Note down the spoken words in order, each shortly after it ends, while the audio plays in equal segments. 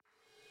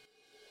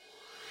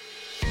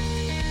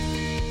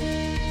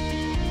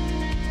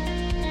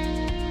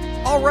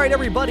All right,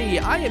 everybody.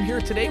 I am here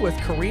today with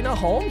Karina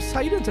Holmes. How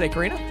you doing today,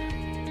 Karina?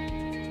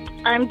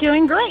 I'm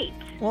doing great.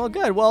 Well,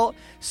 good. Well,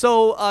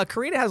 so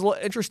Karina has an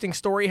interesting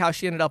story how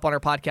she ended up on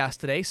our podcast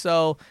today.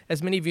 So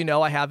as many of you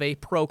know, I have a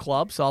pro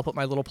club, so I'll put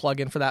my little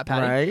plug in for that,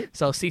 Patty. Right.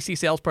 So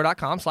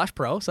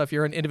ccsalespro.com/pro. So if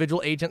you're an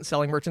individual agent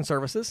selling merchant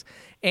services.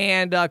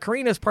 And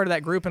Karina is part of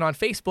that group. And on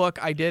Facebook,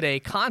 I did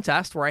a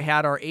contest where I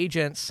had our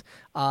agents,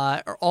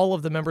 all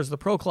of the members of the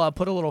pro club,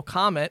 put a little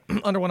comment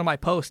under one of my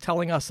posts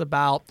telling us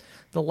about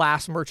the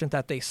last merchant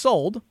that they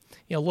sold.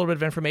 You know, a little bit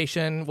of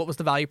information, what was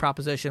the value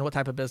proposition, what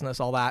type of business,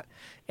 all that.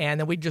 And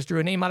then we just drew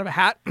a name out of a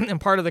hat. And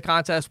part of the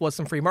contest was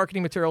some free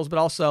marketing materials, but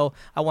also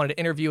I wanted to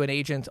interview an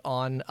agent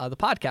on the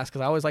podcast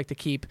because I always like to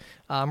keep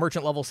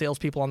merchant level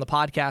salespeople on the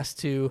podcast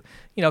to,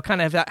 you know,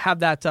 kind of have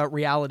that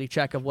reality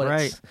check of what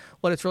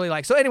it's really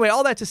like. So anyway,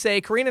 all that to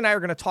say, Karina and I are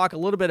going to talk a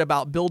little bit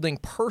about building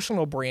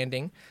personal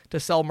branding to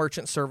sell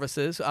merchant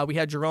services. We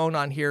had Jerome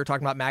on here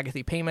talking about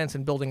Magathy Payments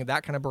and building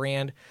that kind of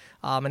brand.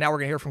 And now we're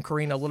going to hear from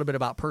Karina a little bit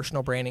about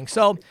personal branding.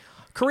 So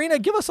Karina,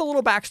 give us a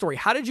little backstory.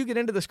 How did you get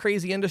into this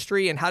crazy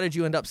industry and how did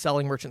you end up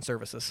selling merchant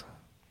services?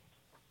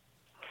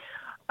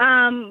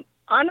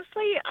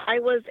 Honestly, I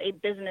was a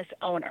business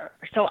owner.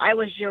 So I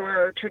was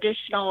your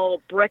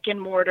traditional brick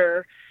and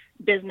mortar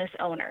business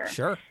owner.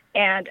 Sure.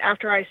 And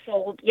after I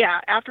sold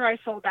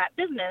that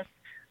business,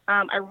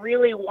 I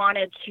really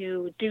wanted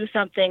to do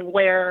something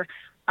where,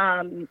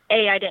 A,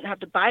 I didn't have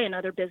to buy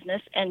another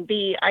business, and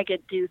B, I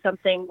could do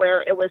something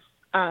where it was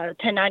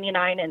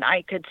 1099 and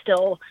I could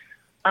still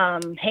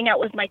hang out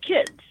with my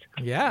kids.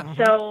 Yeah.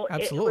 So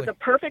absolutely. It was a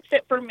perfect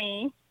fit for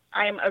me.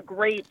 I'm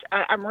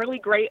really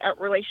great at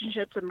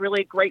relationships. I'm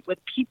really great with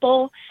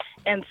people.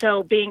 And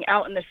so being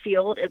out in the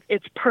field,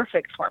 it's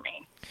perfect for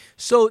me.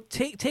 So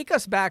take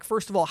us back.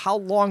 First of all, how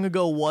long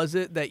ago was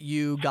it that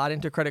you got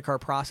into credit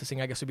card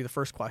processing? I guess would be the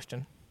first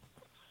question.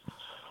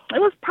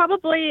 It was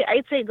probably,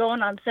 I'd say,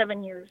 going on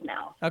 7 years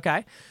now.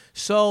 Okay.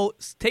 So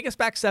take us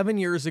back 7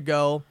 years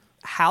ago.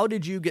 How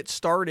did you get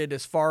started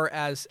as far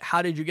as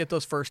how did you get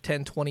those first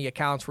 10, 20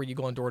 accounts? Were you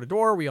going door to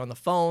door? Were you on the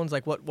phones?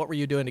 Like what were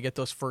you doing to get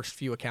those first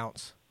few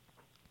accounts?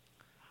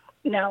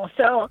 No.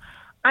 So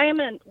I am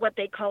what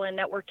they call a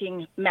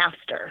networking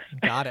master.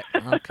 Got it.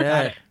 Okay.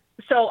 Got it.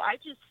 So I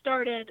just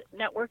started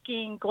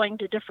networking, going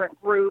to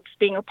different groups,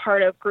 being a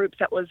part of groups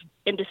that was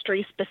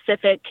industry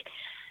specific.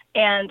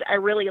 And I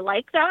really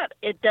like that.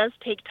 It does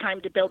take time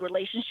to build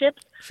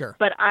relationships. Sure.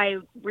 But I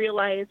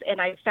realized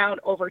and I found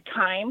over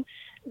time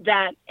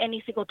that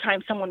any single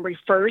time someone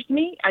refers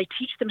me, I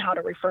teach them how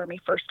to refer me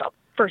first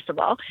of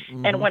all.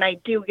 Mm-hmm. And when I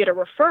do get a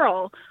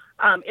referral,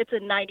 it's a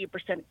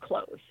 90%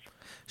 close.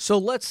 So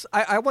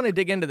I want to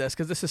dig into this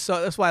because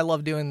that's why I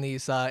love doing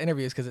these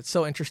interviews because it's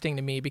so interesting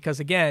to me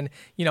because again,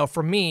 you know,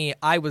 for me,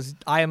 I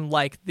am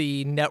like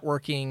the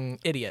networking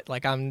idiot.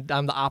 Like I'm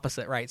the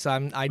opposite, right?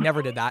 So I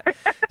never did that.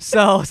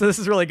 So this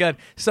is really good.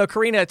 So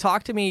Karina,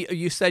 talk to me.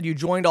 You said you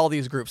joined all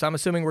these groups. I'm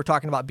assuming we're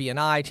talking about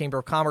BNI, Chamber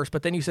of Commerce,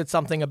 but then you said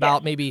something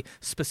about maybe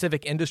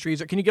specific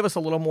industries. Can you give us a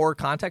little more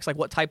context? Like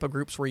what type of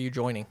groups were you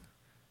joining?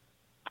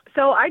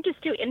 So I just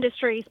do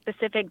industry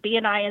specific.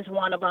 BNI is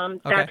one of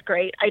them. Okay. That's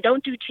great. I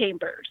don't do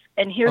chambers.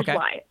 And here's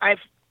why.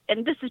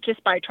 And this is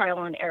just by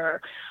trial and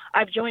error.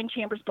 I've joined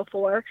chambers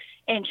before,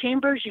 and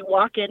chambers, you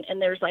walk in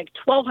and there's like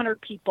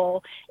 1,200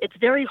 people. It's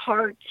very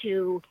hard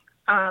to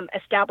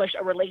establish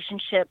a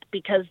relationship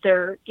because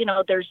there's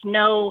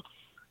no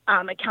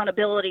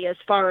accountability as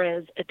far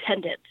as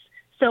attendance.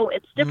 So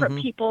it's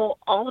different people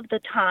all of the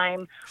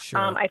time.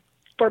 Sure.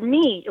 For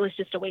me, it was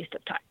just a waste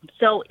of time.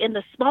 So in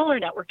the smaller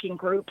networking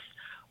groups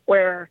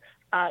where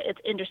it's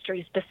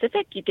industry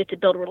specific, you get to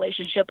build a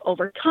relationship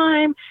over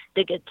time.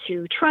 They get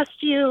to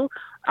trust you.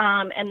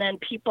 And then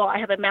I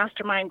have a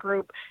mastermind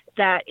group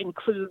that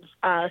includes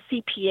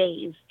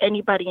CPAs,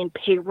 anybody in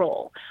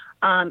payroll,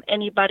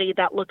 anybody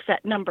that looks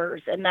at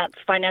numbers, and that's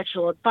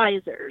financial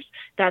advisors,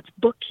 that's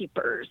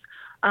bookkeepers,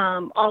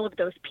 all of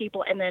those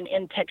people, and then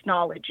in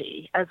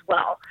technology as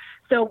well.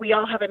 So we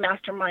all have a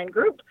mastermind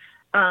group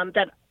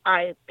that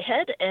I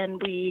head,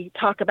 and we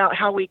talk about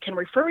how we can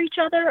refer each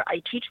other.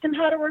 I teach them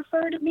how to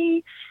refer to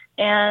me,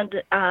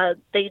 and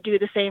they do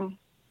the same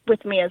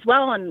with me as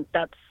well, and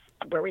that's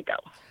where we go.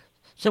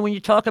 So when you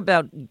talk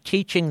about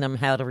teaching them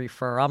how to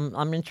refer,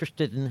 I'm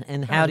interested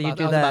in how do you do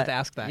that? I was about to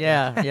ask that.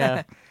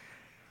 Yeah.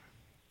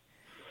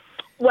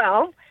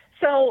 Well,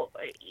 so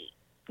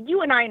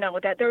you and I know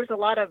that there's a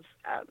lot of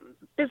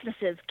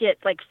businesses get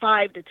like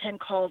 5 to 10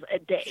 calls a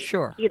day.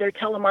 Sure. Either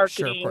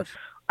telemarketing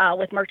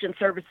with merchant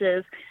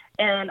services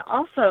and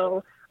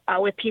also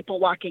with people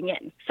walking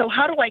in. So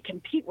how do I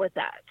compete with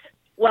that?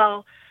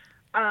 Well,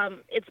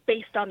 it's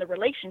based on the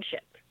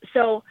relationship.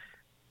 So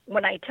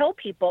when I tell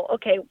people,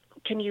 okay,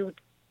 can you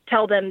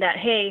tell them that,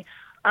 hey,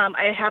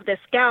 I have this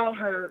gal,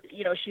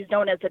 she's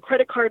known as the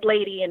credit card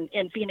lady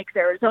in Phoenix,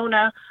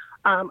 Arizona.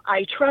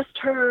 I trust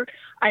her.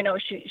 I know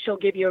she'll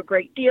give you a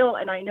great deal,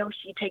 and I know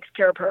she takes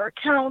care of her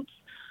accounts.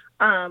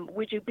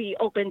 would you be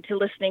open to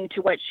listening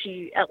to what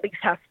she at least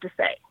has to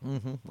say?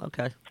 Mm-hmm.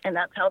 Okay. And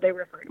that's how they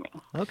refer to me.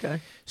 Okay.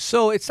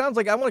 So it sounds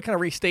like I want to kind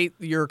of restate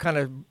your kind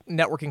of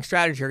networking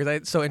strategy here because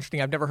it's so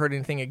interesting. I've never heard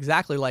anything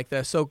exactly like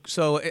this.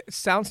 So it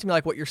sounds to me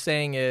like what you're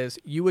saying is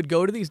you would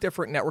go to these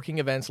different networking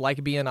events like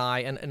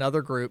BNI and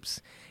other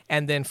groups,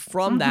 and then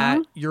from that,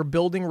 you're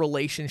building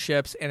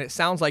relationships. And it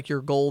sounds like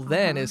your goal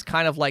then is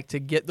kind of like to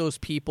get those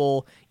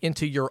people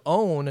into your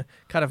own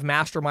kind of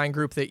mastermind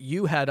group that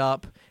you head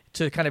up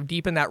to kind of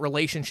deepen that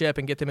relationship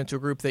and get them into a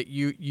group that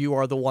you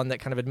are the one that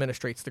kind of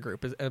administrates the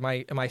group. Am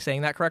I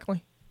saying that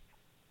correctly?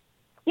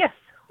 Yes.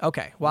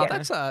 Okay. Wow,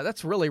 Yeah.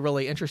 that's really,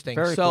 really interesting.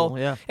 Very cool,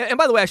 yeah. And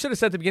by the way, I should have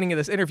said at the beginning of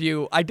this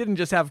interview, I didn't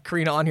just have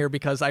Karina on here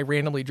because I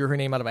randomly drew her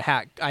name out of a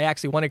hat. I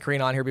actually wanted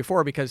Karina on here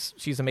before because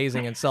she's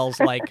amazing and sells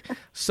like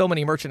so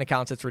many merchant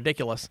accounts. It's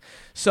ridiculous.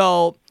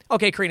 So,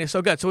 okay, Karina,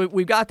 so good. So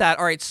we've got that.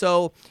 All right,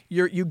 so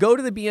you go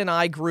to the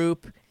BNI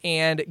group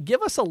and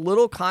give us a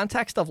little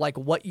context of like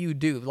what you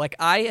do. Like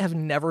I have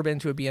never been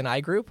to a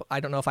BNI group. I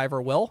don't know if I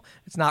ever will.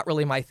 It's not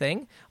really my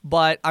thing,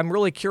 but I'm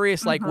really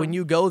curious. Like when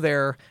you go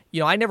there,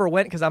 I never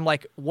went because I'm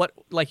like, what?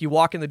 Like you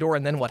walk in the door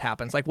and then what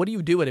happens? Like what do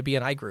you do at a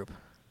BNI group?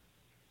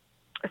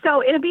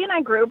 So in a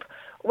BNI group,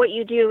 what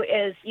you do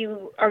is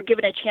you are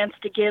given a chance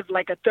to give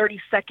like a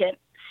 30-second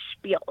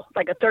spiel,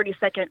 like a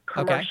 30-second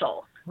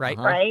commercial. Right.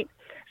 Right.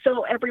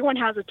 So everyone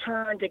has a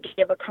turn to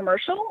give a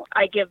commercial.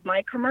 I give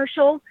my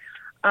commercial.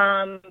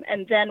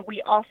 And then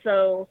we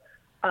also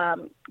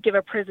give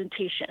a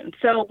presentation.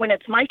 So when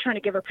it's my turn to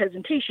give a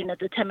presentation,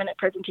 it's a 10-minute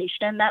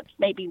presentation, and that's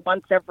maybe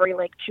once every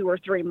like 2 or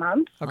 3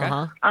 months. Okay.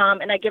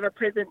 And I give a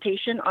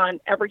presentation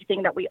on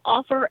everything that we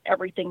offer,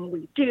 everything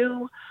we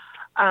do,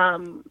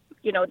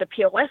 the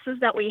POSs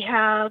that we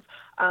have,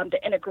 the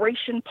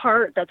integration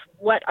part. That's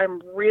what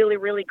I'm really,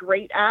 really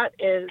great at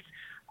is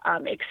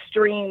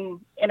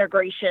extreme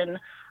integration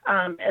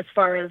as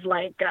far as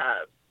like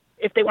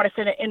if they want to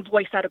send an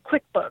invoice out of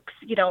QuickBooks,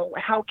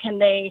 how can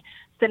they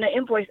send an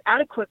invoice out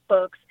of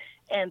QuickBooks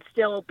and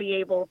still be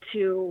able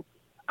to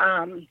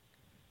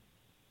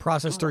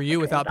process through you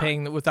without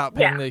paying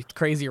the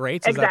crazy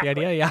rates? Is that the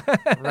idea? Yeah.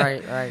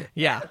 Right.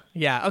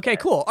 Yeah. Okay,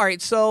 cool. All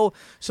right. So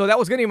that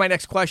was going to be my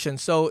next question.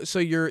 So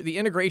you're the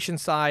integration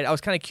side. I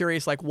was kind of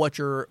curious, like what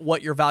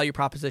your value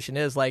proposition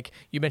is. Like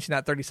you mentioned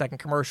that 30-second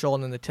commercial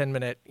and then the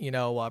 10-minute,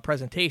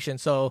 presentation.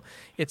 So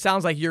it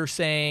sounds like you're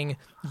saying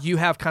you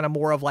have kind of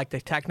more of like the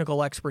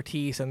technical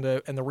expertise and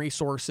the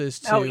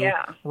resources to,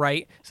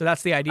 right? So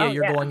that's the idea.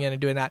 You're going in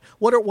and doing that.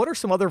 What are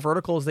some other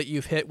verticals that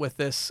you've hit with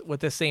this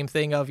same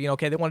thing of,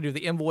 okay, they want to do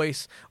the invoice.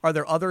 Are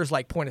there others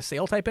like point of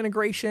sale type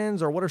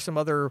integrations, or what are some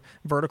other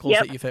verticals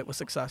that you've hit with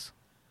success?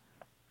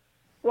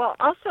 Well,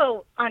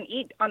 also on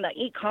the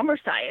e-commerce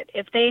side,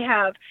 if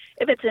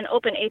it's an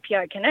open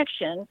API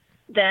connection,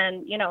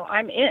 then,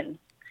 I'm in.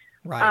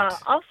 Right.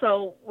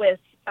 Also with,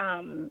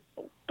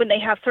 when they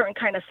have certain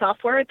kind of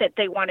software that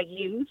they want to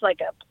use,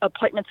 like a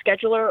appointment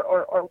scheduler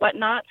or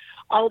whatnot,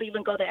 I'll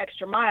even go the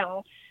extra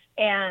mile.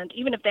 And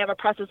even if they have a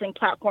processing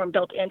platform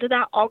built into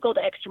that, I'll go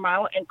the extra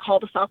mile and call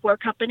the software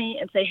company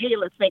and say, hey,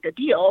 let's make a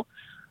deal.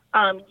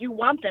 You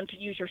want them to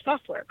use your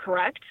software,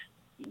 correct?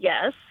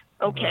 Yes.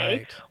 Okay.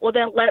 Right. Well,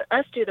 then let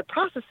us do the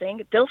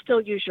processing. They'll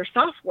still use your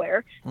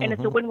software, and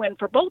it's a win-win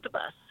for both of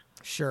us.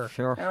 Sure.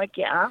 And I'm like,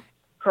 yeah,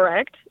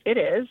 correct. It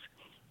is.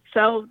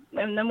 So,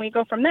 and then we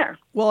go from there.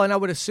 Well, and I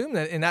would assume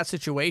that in that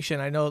situation,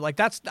 I know, like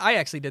I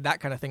actually did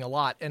that kind of thing a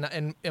lot.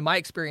 And in my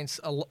experience,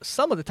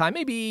 some of the time,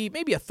 maybe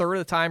a third of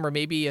the time, or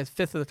maybe a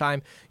fifth of the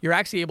time, you're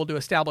actually able to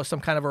establish some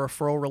kind of a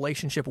referral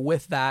relationship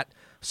with that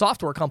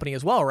software company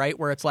as well, right?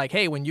 Where it's like,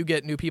 hey, when you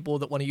get new people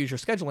that want to use your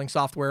scheduling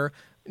software,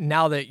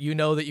 now that you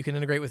know that you can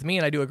integrate with me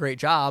and I do a great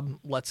job,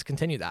 let's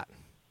continue that.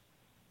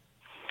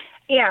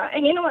 Yeah,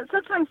 and you know what?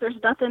 Sometimes there's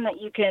nothing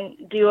that you can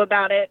do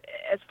about it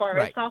as far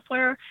as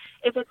software.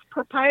 If it's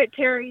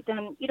proprietary,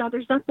 then,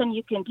 there's nothing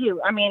you can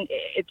do. I mean,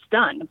 it's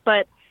done.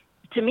 But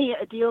to me,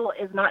 a deal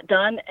is not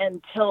done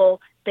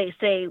until they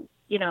say,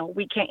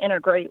 we can't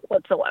integrate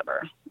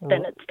whatsoever.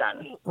 Then it's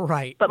done.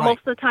 Right. But most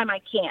of the time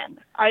I can.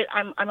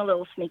 I'm a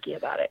little sneaky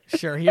about it.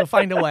 Sure, you'll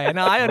find a way.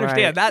 No, I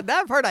understand.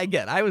 That part I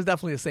get. I was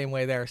definitely the same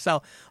way there.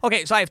 So,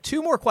 okay, so I have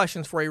 2 more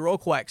questions for you real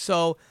quick.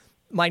 So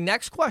my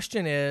next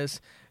question is,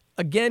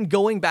 again,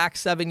 going back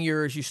 7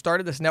 years, you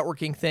started this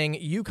networking thing.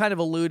 You kind of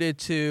alluded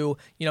to,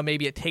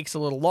 maybe it takes a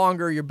little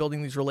longer. You're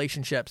building these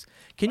relationships.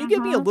 Can you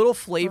give me a little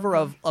flavor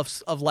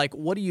of like,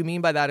 what do you mean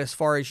by that? As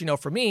far as,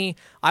 for me,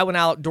 I went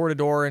out door to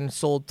door and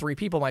sold 3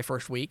 people my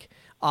first week.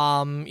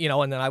 And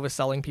then I was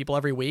selling people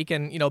every week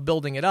and,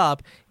 building it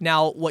up.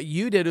 Now, what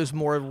you did is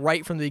more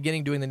right from the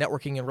beginning, doing the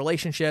networking and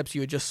relationships.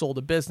 You had just sold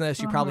a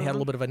business. You probably had a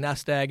little bit of a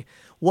nest egg.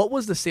 What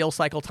was the sales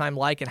cycle time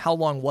like, and how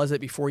long was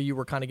it before you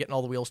were kind of getting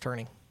all the wheels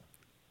turning?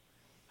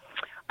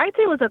 I'd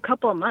say it was a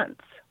couple of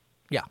months.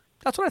 Yeah,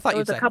 that's what I thought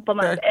you'd say. It was a couple of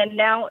months, and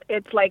now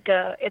it's like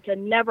it's a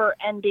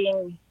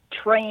never-ending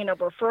train of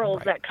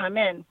referrals that come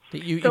in.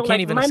 You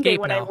can't even escape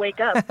when now. I wake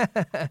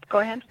up. Go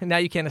ahead. And now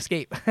you can't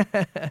escape.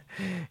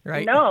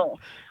 Right? No.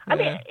 I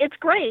mean, it's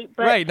great.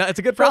 But right. No, it's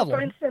a good problem.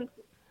 For instance,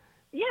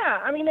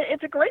 Yeah, I mean,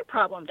 it's a great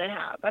problem to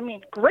have. I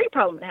mean, great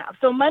problem to have.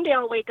 So Monday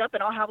I'll wake up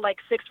and I'll have like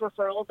 6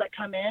 referrals that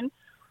come in.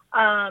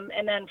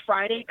 And then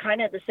Friday,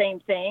 kind of the same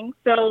thing.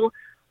 So,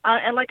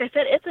 and like I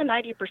said, it's a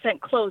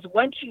 90% close.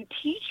 Once you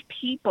teach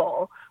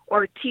people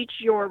or teach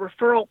your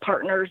referral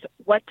partners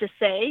what to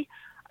say,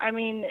 I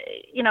mean,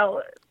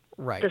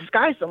 Right. the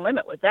sky's the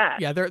limit with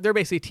that. Yeah, they're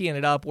basically teeing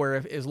it up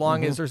where as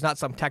long as there's not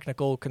some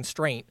technical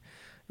constraint,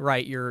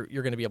 right, you're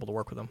going to be able to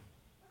work with them.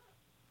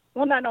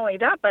 Well, not only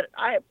that, but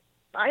I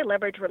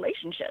leverage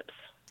relationships.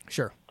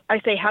 Sure. I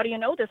say, how do you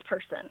know this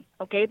person?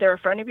 Okay, they're a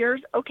friend of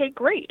yours. Okay,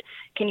 great.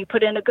 Can you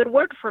put in a good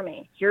word for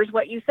me? Here's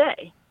what you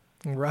say.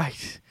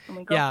 Right. And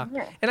we go Yeah. from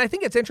there. And I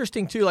think it's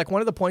interesting too, like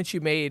one of the points you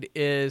made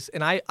is,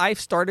 and I've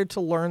started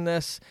to learn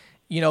this,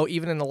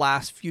 even in the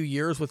last few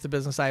years with the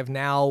business I have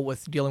now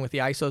with dealing with the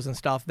ISOs and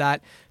stuff,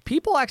 that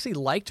people actually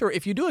like to,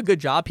 if you do a good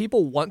job,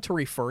 people want to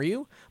refer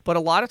you, but a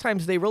lot of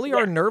times they really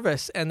are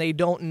nervous and they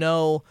don't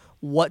know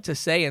what to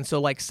say. And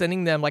so like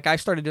sending them, like I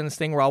started doing this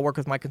thing where I'll work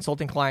with my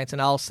consulting clients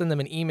and I'll send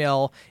them an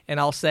email and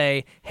I'll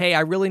say, hey,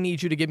 I really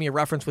need you to give me a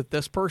reference with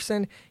this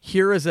person.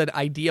 Here is an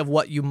idea of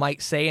what you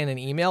might say in an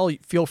email.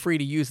 Feel free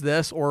to use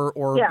this or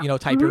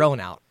type your own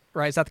out.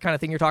 Right? Is that the kind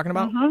of thing you're talking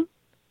about? Mm-hmm.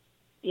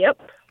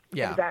 Yep.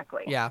 Yeah.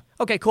 Exactly. Yeah.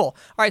 Okay, cool.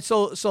 All right.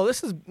 So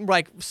this is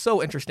like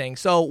so interesting.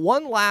 So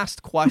one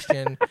last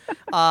question.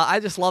 I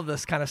just love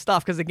this kind of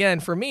stuff because again,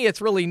 for me,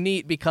 it's really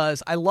neat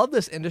because I love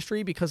this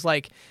industry because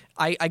like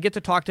I get to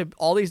talk to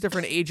all these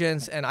different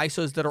agents and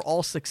ISOs that are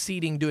all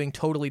succeeding doing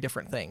totally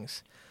different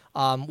things.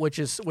 Which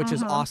is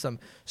awesome.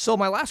 So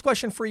my last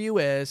question for you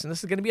is, and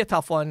this is going to be a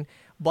tough one,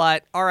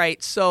 but all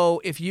right.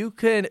 So if you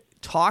could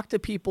talk to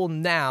people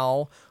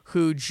now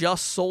who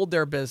just sold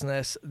their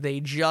business, they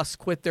just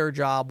quit their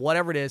job,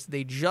 whatever it is,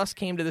 they just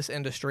came to this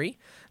industry.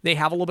 They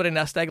have a little bit of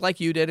nest egg like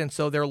you did, and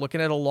so they're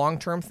looking at a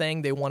long-term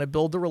thing. They want to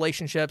build the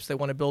relationships. They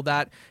want to build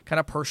that kind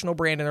of personal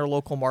brand in their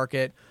local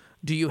market.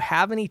 Do you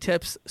have any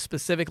tips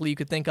specifically you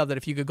could think of that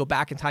if you could go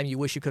back in time, you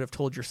wish you could have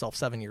told yourself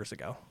 7 years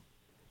ago?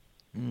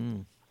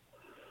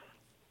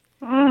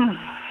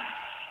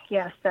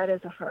 Yes, that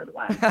is a hard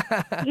one.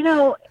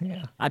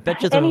 I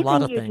bet you there are a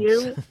lot of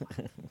things.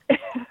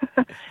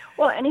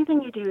 Well,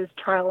 anything you do is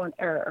trial and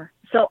error.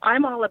 So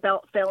I'm all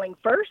about failing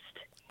first.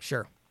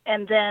 Sure.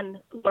 And then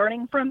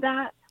learning from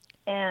that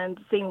and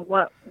seeing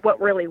what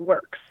really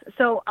works.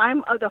 So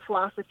I'm of the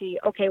philosophy,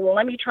 okay, well,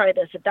 let me try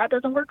this. If that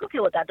doesn't work, okay,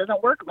 well, that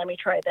doesn't work, let me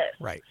try this.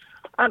 Right.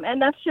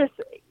 And that's just,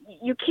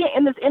 you can't,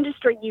 in this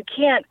industry, you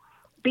can't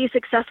be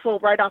successful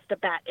right off the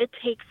bat. It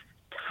takes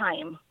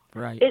time.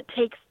 Right. It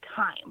takes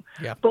time.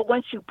 Yeah. But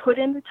once you put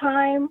in the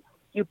time,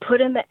 you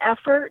put in the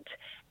effort,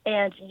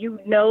 and you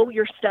know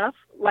your stuff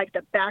like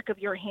the back of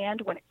your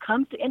hand when it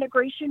comes to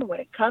integration,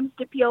 when it comes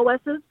to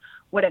POSs,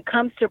 when it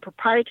comes to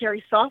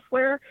proprietary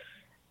software,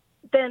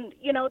 then,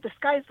 the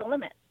sky's the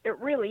limit. It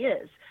really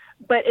is.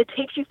 But it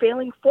takes you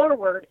failing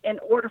forward in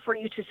order for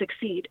you to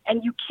succeed,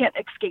 and you can't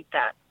escape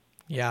that.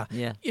 Yeah.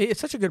 It's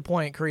such a good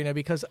point, Karina,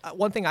 because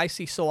one thing I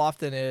see so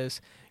often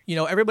is,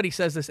 everybody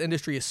says this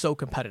industry is so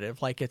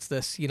competitive. Like it's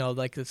this,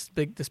 like this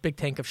big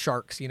tank of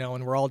sharks,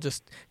 and we're all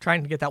just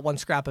trying to get that one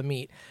scrap of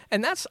meat.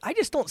 And I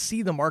just don't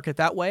see the market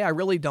that way. I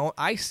really don't.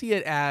 I see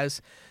it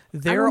as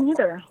there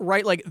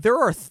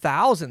are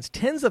thousands,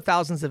 tens of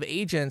thousands of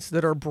agents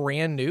that are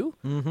brand new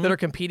that are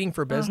competing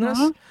for business.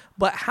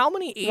 But how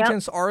many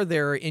agents are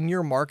there in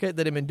your market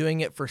that have been doing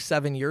it for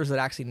 7 years that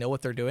actually know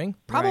what they're doing?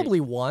 Probably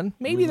one.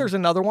 Maybe there's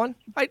another one.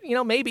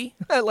 Maybe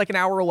like an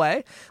hour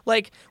away.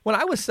 Like when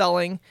I was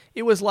selling,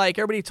 it was like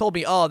everybody told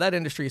me, "Oh, that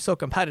industry is so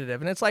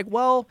competitive," and it's like,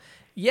 well.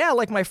 Yeah,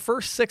 like my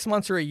first 6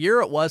 months or a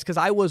year it was because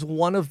I was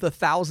one of the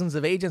thousands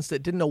of agents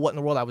that didn't know what in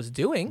the world I was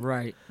doing.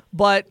 Right.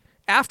 But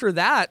after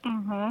that,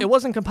 it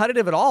wasn't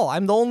competitive at all.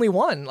 I'm the only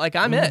one. Like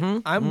I'm it.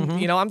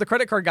 I'm the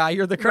credit card guy.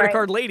 You're the credit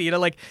card lady.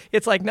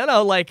 It's like,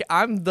 no, like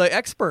I'm the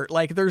expert.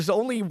 Like there's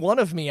only one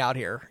of me out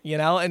here,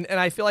 and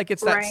I feel like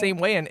it's that same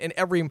way. And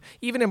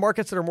even in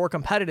markets that are more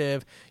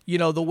competitive,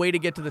 the way to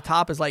get to the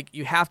top is like,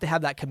 you have to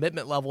have that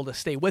commitment level to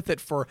stay with it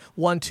for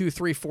 1, 2,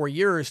 3, 4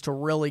 years to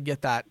really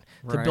get that,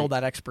 to build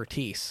that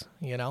expertise,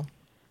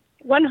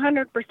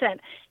 100%.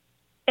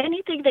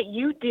 Anything that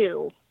you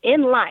do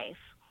in life,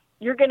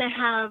 you're going to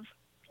have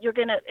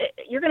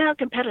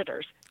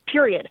competitors,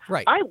 period.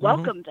 Right. I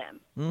welcome them.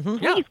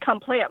 Please come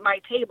play at my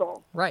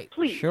table. Right.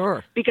 Please.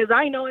 Sure. Because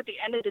I know at the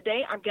end of the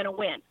day, I'm going to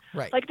win.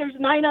 Right. Like there's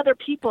 9 other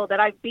people that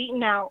I've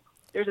beaten out.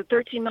 There's a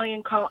 $13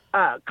 million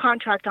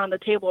contract on the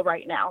table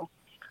right now.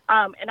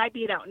 And I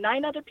beat out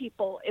 9 other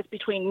people. It's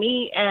between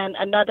me and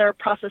another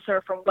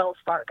processor from Wells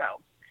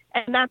Fargo.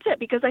 And that's it,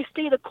 because I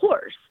stay the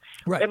course.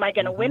 Right. Am I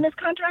going to win this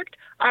contract?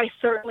 I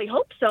certainly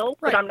hope so,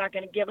 but I'm not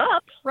going to give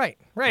up. Right.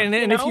 And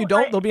if you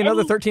don't, there'll be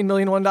another $13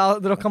 million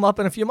that'll come up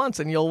in a few months,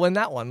 and you'll win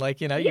that one.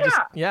 Like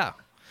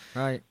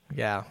Right.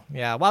 Yeah.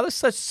 Wow,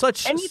 this is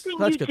such anything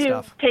such you good do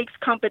stuff. Takes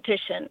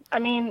competition. I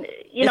mean,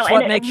 it's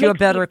what makes you a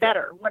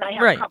better when I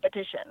have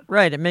competition.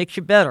 Right. It makes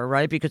you better,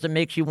 right? Because it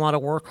makes you want to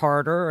work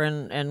harder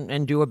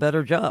and do a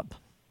better job.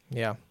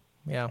 Yeah.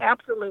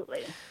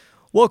 Absolutely.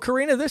 Well,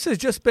 Karina, this has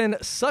just been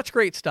such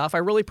great stuff. I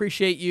really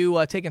appreciate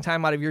you taking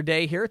time out of your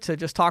day here to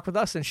just talk with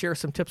us and share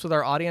some tips with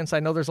our audience. I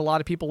know there's a lot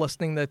of people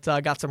listening that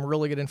got some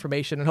really good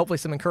information and hopefully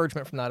some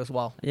encouragement from that as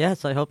well.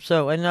 Yes, I hope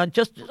so. And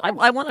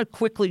I want to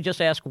quickly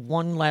just ask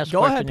one last Go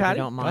question, ahead, Patty. if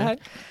you don't Go mind.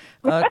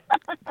 ahead.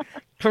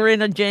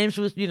 Karina, James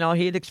was, he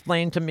had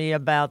explained to me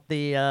about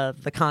the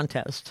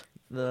contest,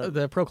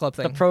 The Pro Club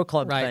thing. the Pro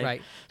Club Right, thing.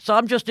 right. So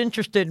I'm just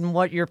interested in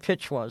what your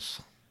pitch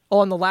was.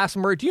 On the last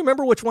merch, do you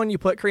remember which one you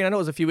put, Karina? I know it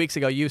was a few weeks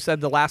ago. You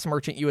said the last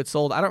merchant you had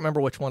sold. I don't remember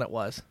which one it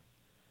was.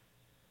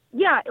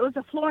 Yeah, it was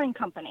a flooring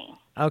company.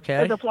 Okay.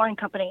 It was a flooring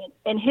company.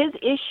 And his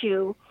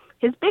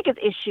biggest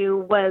issue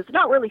was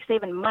not really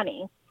saving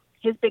money.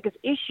 His biggest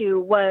issue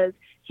was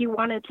he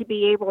wanted to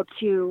be able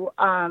to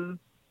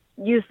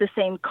use the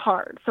same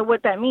card. So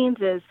what that means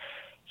is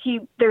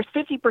there's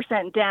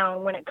 50%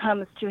 down when it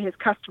comes to his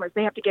customers.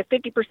 They have to get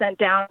 50%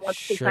 down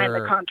once they sign the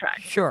Sure.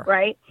 contract. Sure.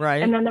 Right?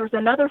 Right. And then there's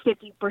another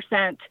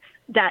 50%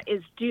 that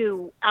is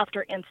due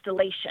after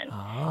installation.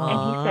 And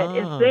he said,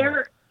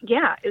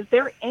 is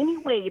there any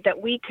way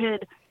that we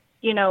could,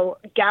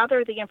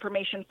 gather the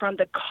information from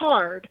the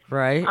card?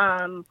 Right.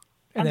 And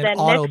then then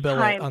auto next bill it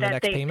time on the that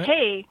next they payment?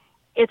 pay,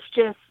 it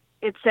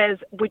says,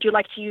 would you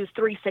like to use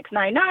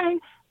 3699?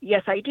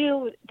 Yes, I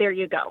do. There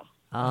you go.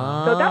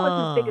 So that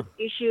was his biggest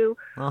issue.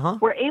 Uh-huh.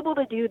 We're able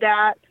to do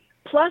that,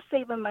 plus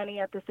saving money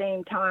at the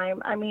same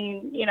time. I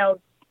mean,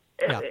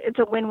 it's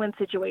a win-win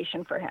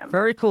situation for him.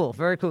 Very cool.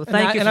 Very cool.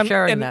 Thank you for I'm,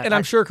 sharing and, that. And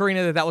I'm sure,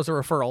 Karina, that was a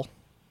referral.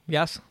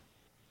 Yes?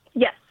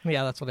 Yes.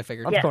 Yeah, that's what I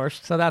figured. Of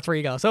course. So that's where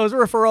you go. So it was a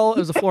referral. It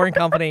was a flooring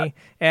company,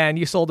 and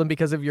you sold them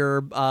because of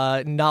your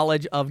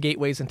knowledge of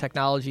gateways and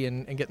technology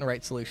and getting the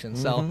right solution.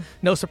 So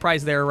no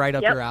surprise there, right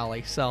up Yep. your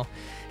alley. So,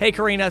 hey,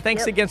 Karina,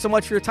 thanks again so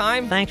much for your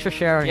time. Thanks for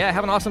sharing. Yeah,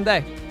 have an awesome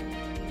day.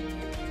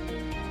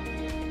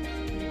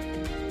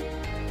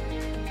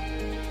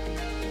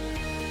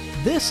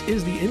 This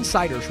is the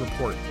Insider's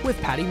Report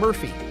with Patty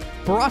Murphy,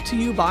 brought to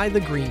you by The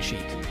Green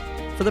Sheet.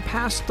 For the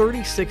past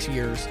 36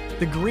 years,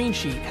 The Green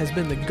Sheet has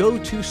been the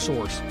go-to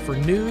source for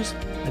news,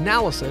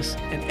 analysis,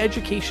 and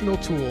educational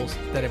tools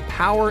that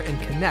empower and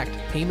connect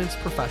payments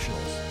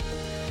professionals.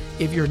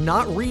 If you're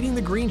not reading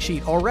The Green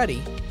Sheet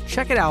already,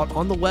 check it out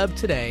on the web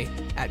today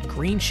at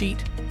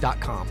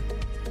greensheet.com.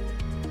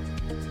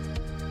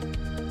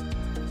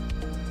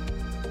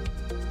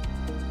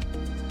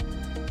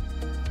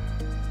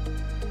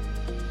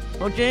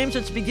 Well, James,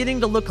 it's beginning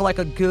to look like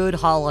a good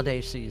holiday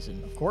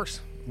season. Of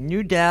course.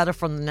 New data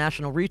from the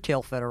National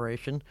Retail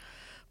Federation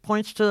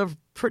points to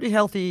pretty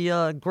healthy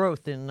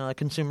growth in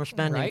consumer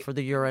spending Right. for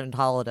the year-end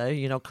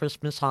holiday.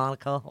 Christmas,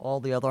 Hanukkah, all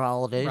the other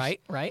holidays.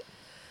 Right.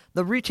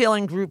 The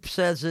retailing group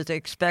says it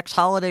expects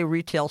holiday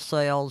retail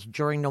sales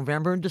during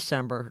November and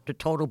December to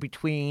total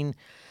between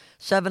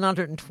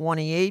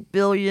 $728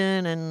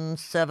 billion and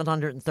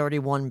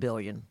 $731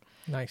 billion.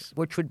 Nice.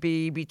 Which would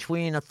be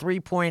between a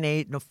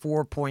 3.8 and a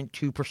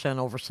 4.2%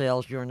 over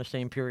sales during the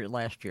same period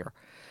last year.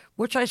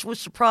 Which I was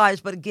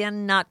surprised, but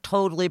again, not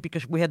totally,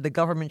 because we had the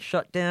government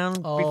shutdown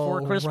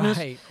before Christmas.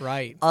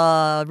 Right.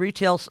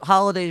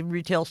 Holiday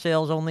retail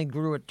sales only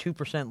grew at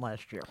 2%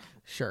 last year.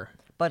 Sure.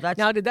 But that's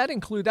Now, did that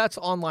include, that's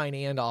online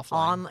and offline?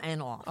 on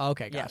and off.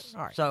 Okay, got yes. it.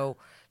 All right. So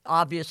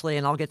obviously,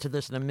 and I'll get to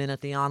this in a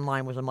minute, the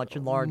online was a much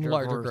larger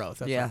growth.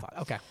 That's yeah. what I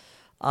thought. Okay.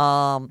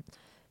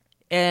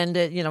 And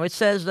it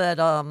says that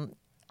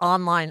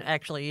online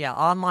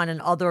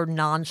and other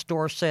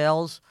non-store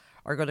sales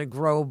are going to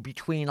grow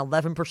between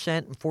 11%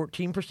 and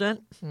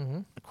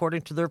 14%,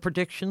 according to their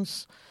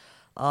predictions.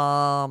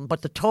 But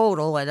the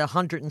total at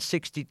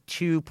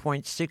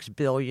 $162.6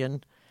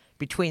 billion,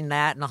 between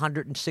that and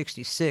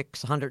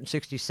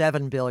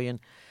 $167 billion,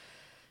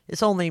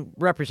 it only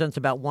represents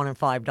about $1 in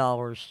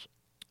 $5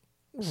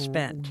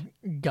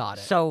 spent. Got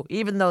it. So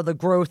even though the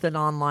growth in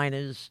online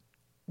is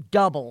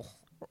double,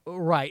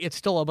 Right. It's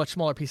still a much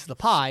smaller piece of the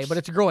pie, but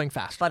it's growing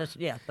faster. but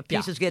the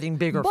piece is getting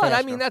bigger. But faster.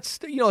 I mean, that's,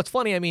 it's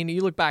funny. I mean,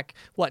 you look back,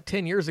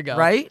 10 years ago,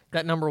 Right?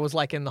 That number was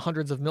like in the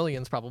hundreds of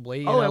millions,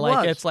 probably. Oh, it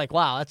was. It's like,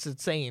 wow, that's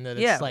insane. That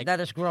it's like, that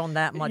has grown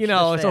that much. it's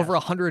this over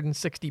fast.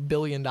 $160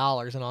 billion in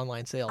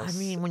online sales. I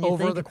mean, when you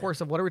over think the of course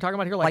of, what are we talking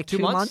about here? Like 2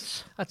 2 months?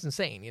 months? That's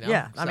insane.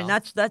 Yeah, I mean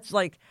that's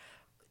like,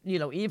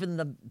 even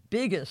the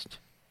biggest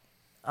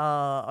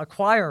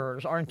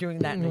acquirers aren't doing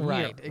that in a year,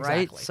 Right,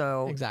 right? exactly,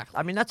 So exactly.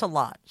 I mean that's a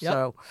lot. Yep.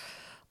 So,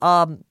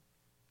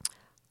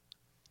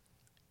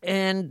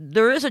 and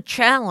there is a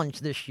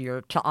challenge this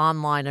year to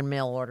online and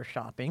mail order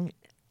shopping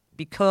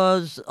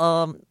because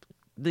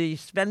the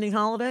spending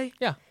holiday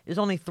is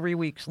only 3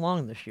 weeks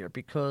long this year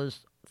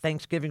because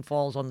Thanksgiving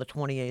falls on the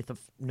 28th of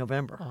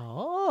November.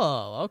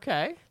 Oh,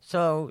 okay.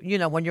 So,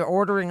 when you're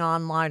ordering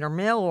online or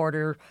mail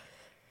order,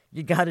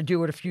 you got to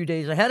do it a few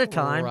days ahead of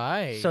time,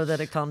 Right. so that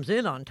it comes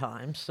in on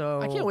time. So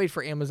I can't wait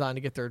for Amazon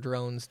to get their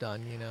drones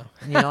done, you know.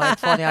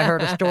 It's funny. I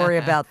heard a story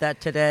about that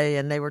today,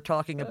 and they were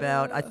talking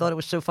about. I thought it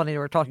was so funny. They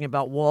were talking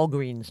about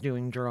Walgreens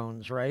doing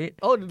drones, right?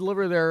 Oh, to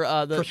deliver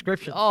their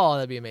Prescriptions. Oh,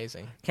 that'd be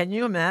amazing. Can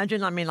you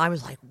imagine? I mean, I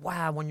was like,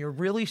 wow, when you're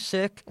really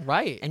sick,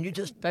 Right. and you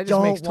just That just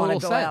don't makes want to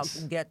total go out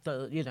sense. and get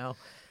the,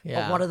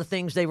 Yeah. But one of the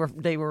things they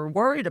were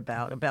worried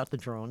about the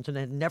drones, and it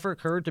had never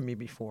occurred to me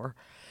before.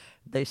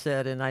 They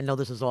said, and I know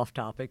this is off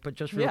topic, but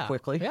just real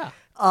quickly,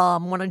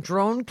 when a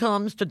drone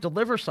comes to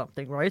deliver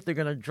something, right, they're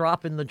going to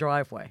drop in the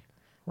driveway.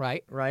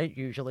 Right,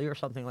 usually, or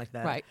something like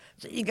that. Right.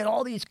 So you get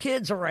all these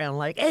kids around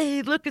like,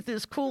 hey, look at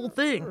this cool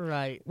thing.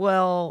 Right.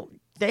 Well,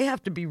 they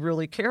have to be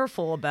really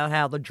careful about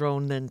how the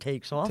drone then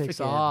takes off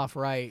again.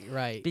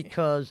 Right.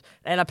 Because,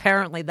 and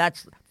apparently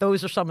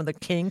those are some of the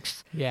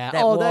kinks. Yeah.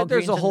 That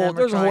There's a Walgreens whole and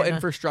them are trying to-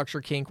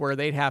 infrastructure kink where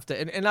they'd have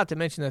to, and not to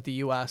mention that the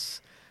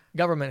U.S.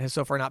 government has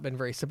so far not been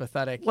very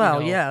sympathetic.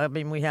 Well, yeah, I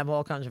mean, we have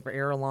all kinds of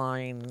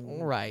airline,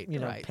 Right.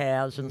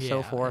 paths and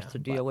so forth to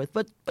deal with.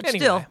 But anyway.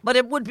 still, but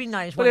it would be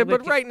nice.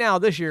 But right now,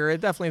 this year, it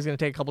definitely is going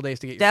to take a couple days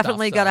to get your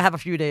definitely stuff. got to have a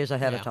few days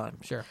ahead of time.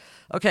 Sure.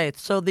 Okay,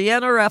 so the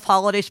NRF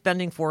holiday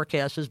spending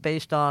forecast is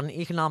based on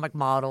economic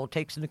model,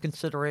 takes into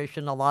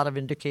consideration a lot of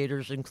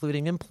indicators,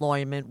 including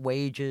employment,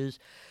 wages,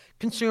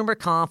 consumer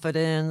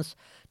confidence,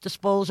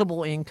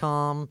 disposable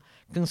income,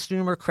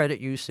 consumer credit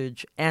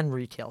usage, and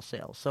retail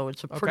sales. So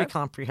it's a pretty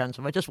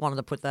comprehensive. I just wanted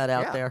to put that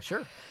out there.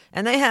 Sure.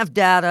 And they have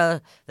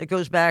data that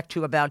goes back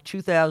to about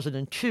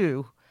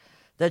 2002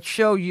 that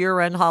show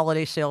year-end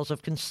holiday sales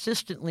have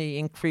consistently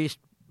increased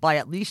by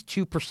at least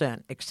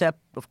 2%, except,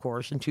 of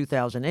course, in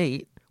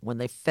 2008 when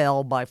they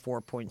fell by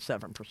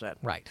 4.7%.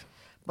 Right.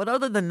 But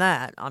other than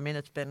that, I mean,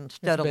 it's been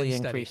steadily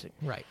increasing.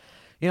 Right.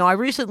 I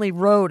recently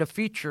wrote a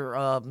feature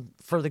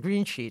for the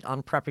Green Sheet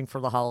on prepping for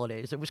the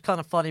holidays. It was kind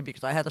of funny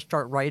because I had to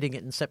start writing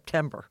it in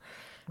September.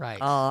 Right.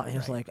 It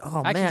was like,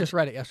 oh, I actually man. just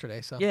read it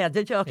yesterday. So. Yeah,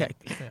 did you? Okay.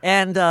 Yeah.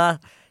 And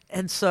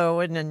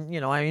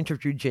then, I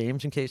interviewed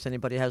James in case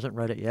anybody hasn't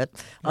read it yet.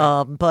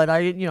 Right. But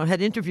I,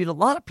 had interviewed a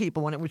lot of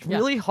people, and it was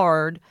really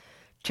hard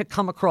to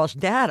come across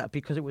data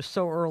because it was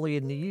so early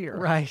in the year.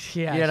 Right,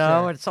 yeah.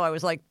 Sure. And so I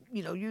was like,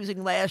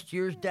 using last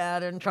year's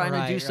data and trying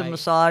to do some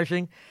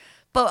massaging.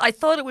 But I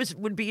thought it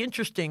would be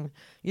interesting.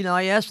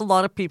 I asked a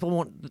lot of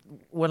people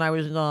when I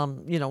was,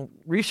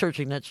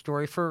 researching that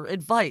story for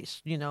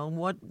advice,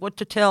 what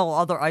to tell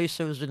other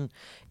ISOs and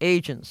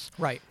agents.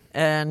 Right.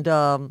 And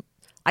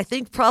I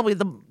think probably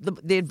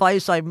the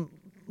advice I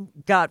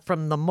got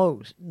from the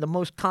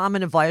most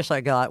common advice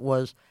I got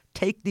was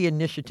take the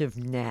initiative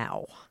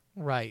now.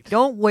 Right.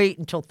 Don't wait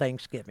until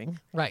Thanksgiving.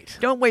 Right.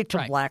 Don't wait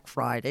till Black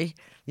Friday,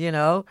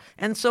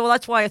 And so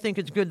that's why I think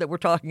it's good that we're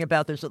talking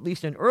about this at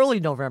least in early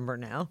November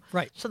now.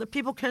 Right. So that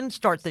people can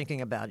start thinking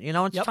about it.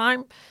 It's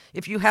time,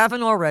 if you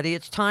haven't already,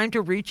 it's time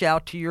to reach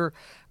out to your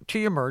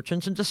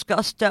merchants and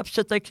discuss steps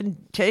that they can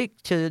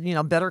take to,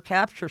 better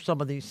capture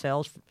some of these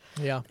sales.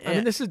 Yeah. I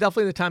mean, this is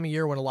definitely the time of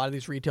year when a lot of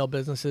these retail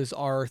businesses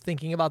are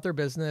thinking about their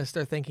business.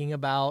 They're thinking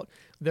about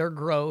their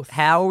growth.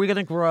 How are we going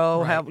to grow?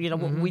 Right. How,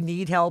 we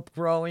need help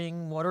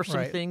growing. What are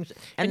some things?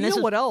 And you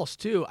know what else,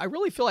 too? I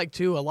really feel like,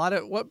 too, a lot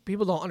of what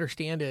people don't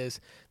understand is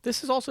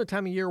this is also a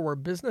time of year where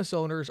business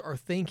owners are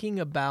thinking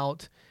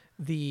about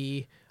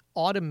the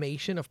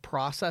automation of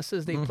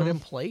processes they put in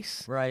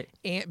place. Right.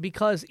 And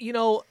because,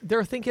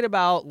 they're thinking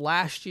about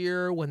last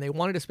year when they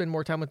wanted to spend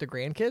more time with their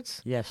grandkids.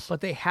 Yes.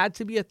 But they had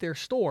to be at their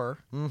store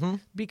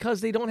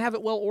because they don't have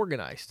it well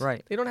organized.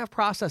 Right. They don't have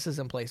processes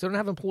in place. They don't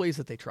have employees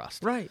that they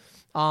trust. Right.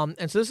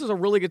 And so this is a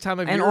really good time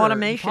of year and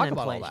automation to talk in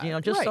about place. all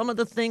that. Just some of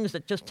the things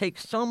that just take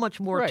so much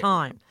more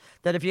time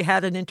that if you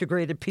had an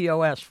integrated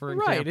POS, for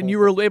example. Right, and you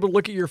were able to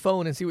look at your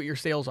phone and see what your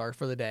sales are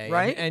for the day.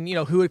 Right. And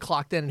who had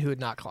clocked in and who had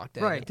not clocked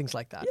in and things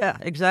like that. Yeah,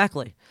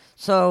 exactly.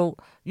 So,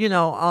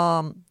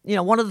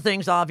 one of the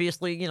things,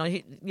 obviously,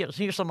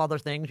 here's some other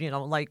things,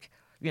 like,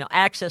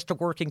 access to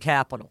working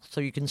capital so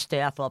you can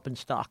staff up and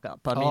stock up.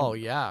 I mean,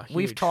 huge.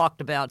 We've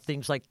talked about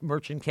things like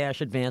merchant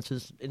cash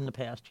advances in the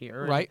past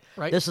year. Right.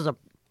 This is a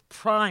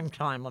prime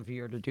time of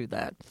year to do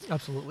that.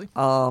 Absolutely.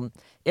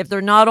 If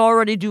they're not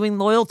already doing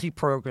loyalty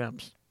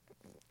programs,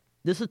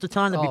 this is the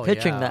time to be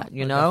pitching that,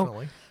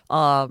 Definitely.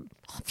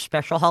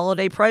 Special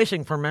holiday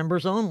pricing for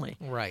members only.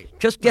 Right.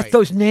 Just get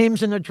those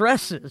names and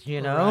addresses,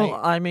 Right.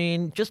 I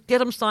mean, just get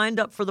them signed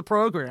up for the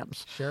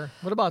programs. Sure.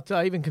 What about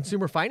even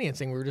consumer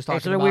financing? We were just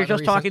talking about. We were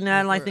just talking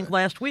that, I think,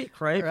 last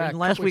week, right? In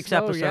last week's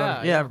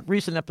episode.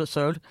 Recent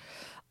episode.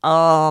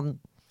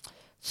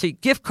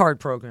 Gift card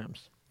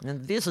programs.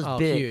 And this is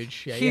big.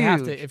 Huge. Yeah, you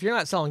have to. If you're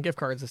not selling gift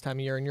cards this time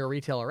of year and you're a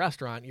retail or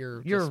restaurant,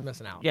 you're just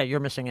missing out. Yeah, you're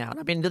missing out.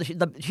 I mean,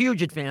 the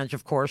huge advantage,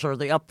 of course, are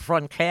the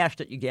upfront cash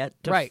that you get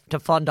to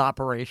fund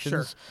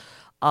operations.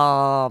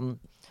 Sure.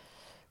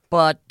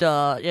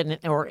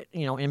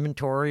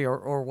 Inventory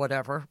or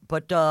whatever.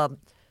 But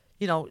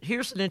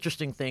here's an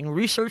interesting thing.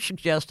 Research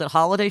suggests that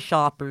holiday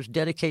shoppers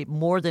dedicate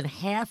more than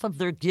half of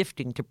their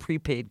gifting to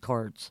prepaid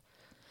cards.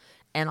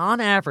 And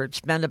on average,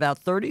 spend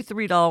about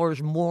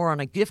 $33 more on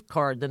a gift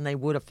card than they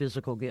would a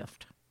physical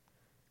gift.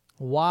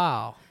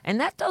 Wow. And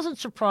that doesn't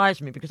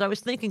surprise me because I was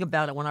thinking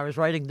about it when I was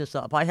writing this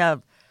up. I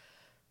have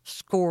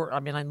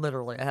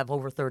I have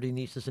over 30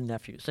 nieces and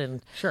nephews.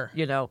 And, Sure.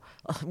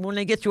 When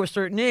they get to a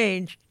certain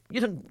age,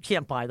 you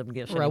can't buy them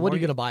gifts anymore. Right. What are you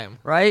going to buy them?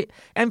 Right?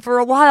 And for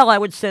a while, I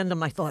would send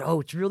them, I thought,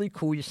 oh, it's really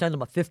cool. You send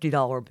them a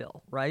 $50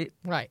 bill, right?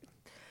 Right.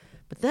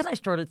 But then I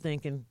started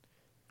thinking,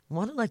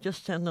 why don't I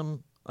just send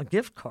them a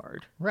gift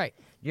card? Right.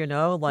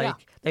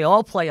 They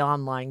all play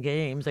online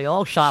games. They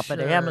all shop at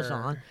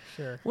Amazon.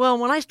 Sure. Well,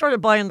 when I started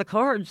buying the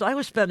cards, I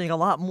was spending a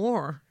lot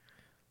more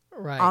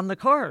on the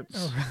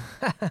cards.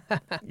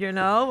 It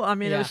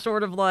was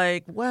sort of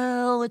like,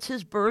 well, it's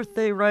his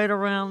birthday right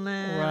around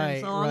then.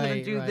 Right, so I'm going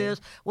to do right.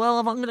 this. Well,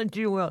 if I'm going to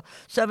do a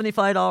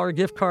 $75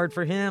 gift card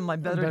for him, I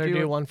better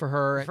do one for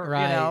her.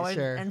 Right,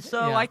 sure. And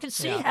so I can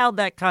see how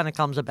that kind of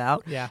comes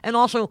about. Yeah. And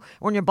also,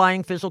 when you're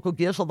buying physical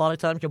gifts, a lot of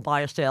times you'll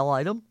buy a sale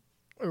item.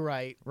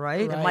 Right.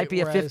 It might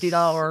be a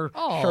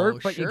 $50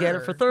 shirt, but you get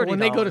it for $30. When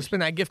they go to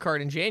spend that gift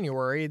card in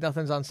January,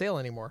 nothing's on sale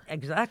anymore.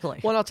 Exactly.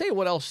 Well, and I'll tell you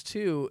what else,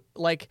 too.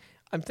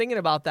 I'm thinking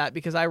about that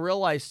because I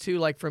realized,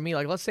 too, for me,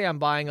 let's say I'm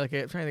buying, I'm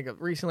trying to think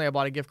of, recently I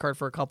bought a gift card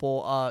for a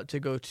couple to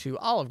go to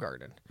Olive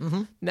Garden.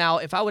 Mm-hmm. Now,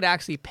 if I would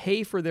actually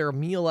pay for their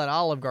meal at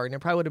Olive Garden,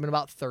 it probably would have been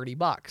about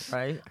 $30.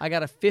 Right. I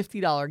got a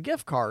 $50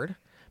 gift card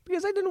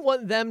because I didn't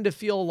want them to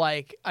feel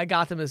like I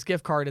got them this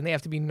gift card and they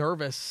have to be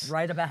nervous.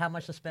 Right, about how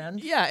much to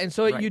spend? Yeah, and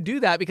so you do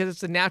that because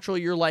it's the natural,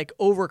 you're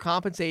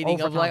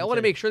overcompensating of I want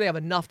to make sure they have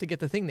enough to get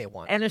the thing they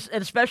want. And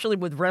especially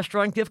with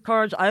restaurant gift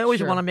cards, I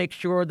always want to make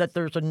sure that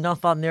there's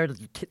enough on there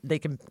that they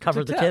can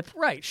cover the tip.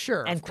 Right,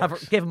 sure. And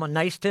give them a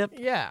nice tip.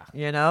 Yeah.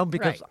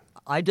 Because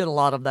I did a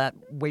lot of that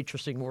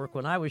waitressing work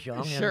when I was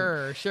young.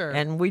 Sure.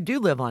 And we do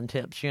live on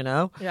tips,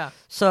 Yeah.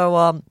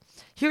 So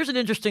here's an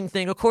interesting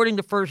thing. According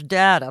to First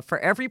Data, for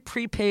every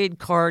prepaid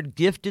card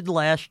gifted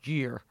last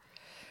year,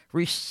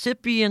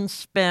 recipients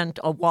spent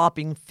a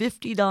whopping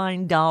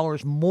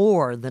 $59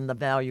 more than the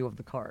value of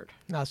the card.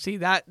 Now, see,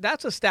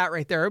 that's a stat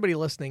right there. Everybody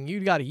listening, you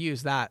got to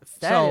use that.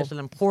 That is an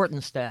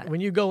important stat.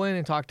 When you go in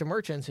and talk to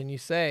merchants and you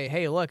say,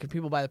 hey, look, if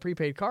people buy the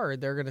prepaid card,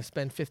 they're going to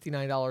spend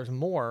 $59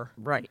 more.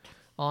 Right.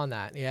 On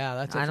that. Yeah,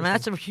 that's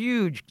that's a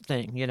huge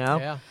thing,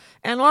 Yeah.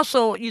 And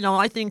also,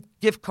 I think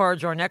gift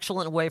cards are an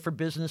excellent way for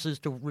businesses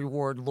to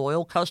reward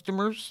loyal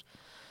customers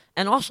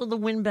and also to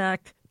win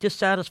back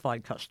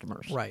dissatisfied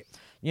customers. Right.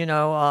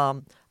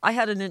 I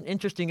had an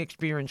interesting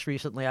experience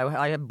recently.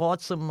 I had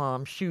bought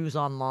some shoes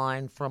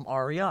online from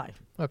REI.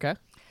 Okay.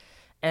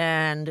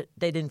 And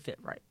they didn't fit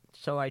right.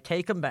 So I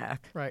take them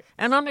back. Right.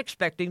 And I'm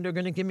expecting they're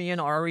going to give me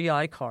an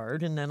REI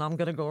card, and then I'm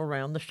going to go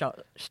around the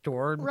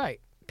store and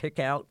pick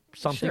out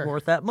something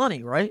worth that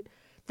money, right?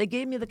 They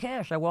gave me the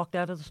cash. I walked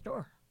out of the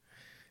store.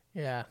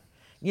 Yeah.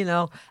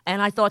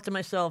 And I thought to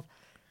myself,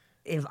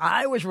 if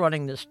I was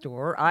running this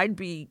store, I'd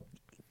be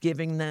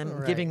giving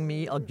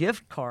me a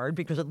gift card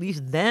because at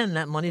least then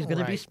that money's going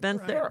to be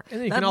spent there. And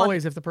then you can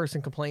always, if the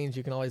person complains,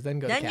 you can always then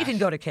go to cash. Then you can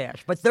go to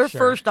cash. But their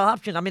first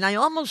option, I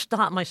almost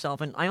stopped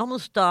myself, and I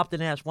almost stopped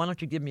and asked, why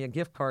don't you give me a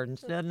gift card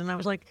instead? And I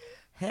was like,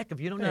 heck, if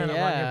you don't know how to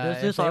run your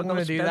business, I'm going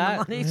to spend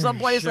the money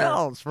someplace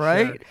else,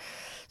 right? Sure.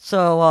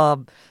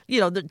 So,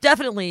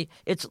 definitely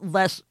it's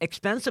less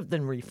expensive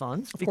than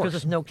refunds because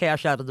there's no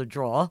cash out of the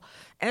draw.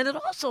 And it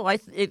also,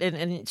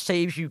 it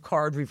saves you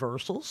card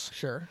reversals.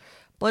 Sure.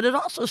 But it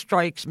also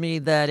strikes me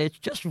that it's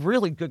just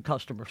really good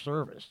customer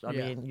service. I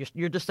mean,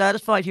 you're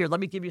dissatisfied here. Let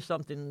me give you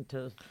something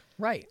to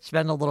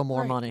spend a little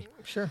more money.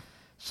 Sure.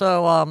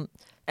 So,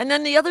 and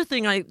then the other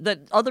thing, that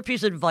other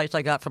piece of advice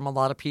I got from a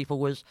lot of people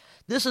was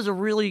this is a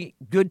really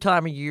good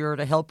time of year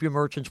to help your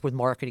merchants with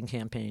marketing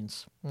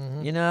campaigns.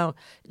 Mm-hmm.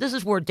 This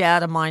is where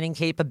data mining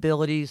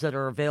capabilities that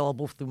are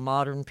available through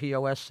modern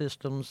POS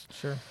systems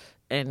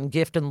and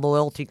gift and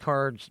loyalty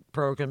cards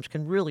programs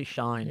can really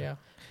shine. Yeah.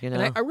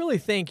 And I really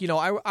think,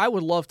 I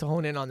would love to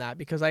hone in on that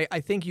because I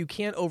think you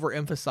can't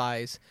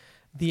overemphasize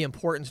the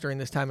importance during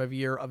this time of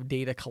year of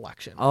data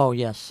collection. Oh,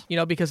 yes.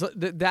 Because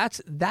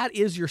that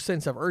is your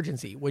sense of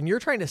urgency. When you're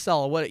trying to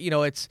sell,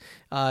 it's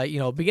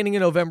beginning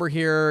of November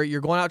here,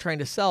 you're going out trying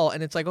to sell,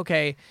 and it's like,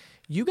 okay,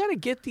 you got to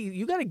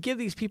give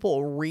these people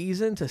a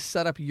reason to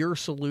set up your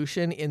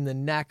solution in the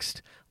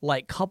next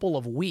couple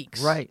of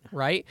weeks.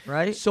 Right.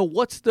 So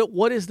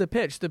what is the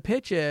pitch? The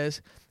pitch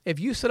is, if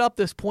you set up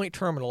this Point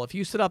Terminal, if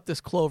you set up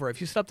this Clover,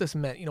 if you set up this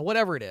Mint,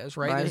 whatever it is,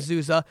 right? This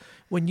Zuza,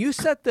 when you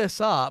set this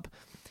up,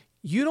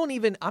 you don't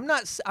even, I'm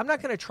not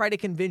going to try to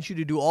convince you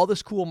to do all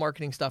this cool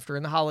marketing stuff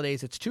during the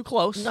holidays. It's too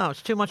close. No,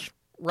 it's too much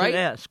to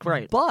ask,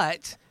 right?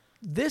 But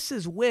this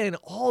is when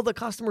all the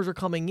customers are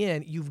coming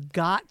in. You've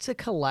got to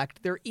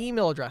collect their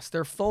email address,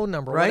 their phone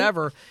number,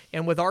 whatever.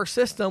 And with our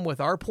system,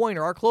 with our Point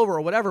or our Clover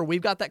or whatever,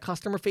 we've got that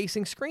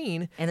customer-facing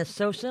screen. And it's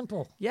so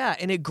simple. Yeah,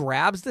 and it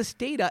grabs this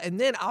data. And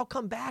then I'll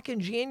come back in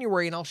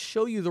January and I'll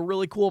show you the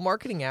really cool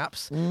marketing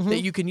apps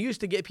that you can use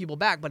to get people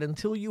back. But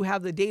until you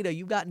have the data,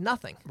 you've got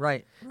nothing.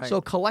 Right.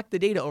 So collect the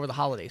data over the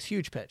holidays.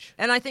 Huge pitch.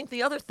 And I think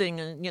the other thing,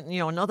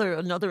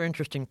 another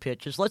interesting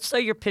pitch is, let's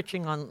say you're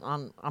pitching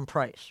on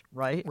price,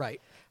 right?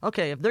 Right.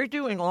 Okay, if they're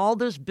doing all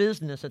this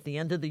business at the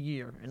end of the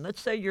year, and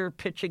let's say you're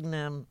pitching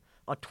them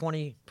a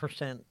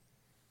 20%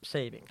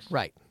 savings.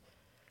 Right.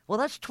 Well,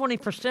 that's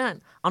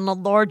 20% on the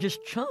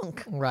largest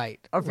chunk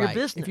of your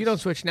business. If you don't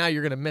switch now,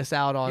 you're going to miss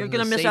out on You're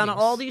going to miss out on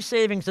all these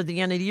savings at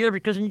the end of the year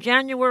because in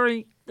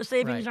January, the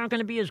savings aren't going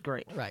to be as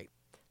great. Right.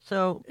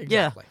 So,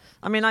 exactly. Yeah.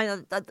 I mean, I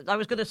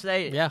was going to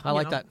say... Yeah, I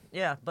like that.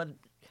 Yeah, but,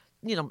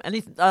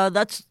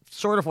 that's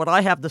sort of what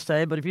I have to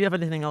say, but if you have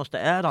anything else to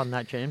add on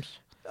that, James...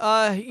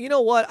 You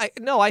know what?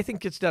 I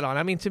think it's dead on.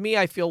 I mean, to me,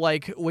 I feel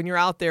like when you're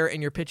out there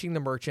and you're pitching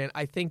the merchant,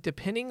 I think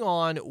depending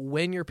on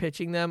when you're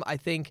pitching them, I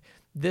think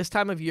this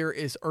time of year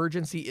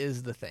urgency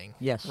is the thing.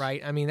 Yes.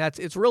 Right? I mean,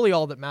 it's really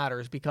all that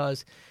matters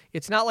because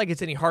it's not like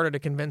it's any harder to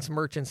convince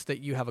merchants that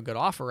you have a good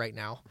offer right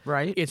now.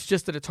 Right. It's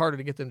just that it's harder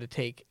to get them to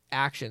take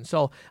action.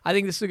 So I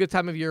think this is a good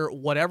time of year.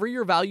 Whatever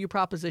your value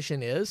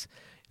proposition is,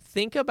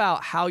 think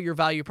about how your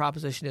value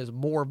proposition is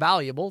more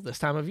valuable this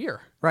time of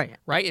year. Right.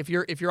 Right? If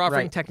you're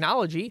offering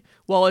technology,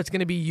 well, it's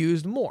going to be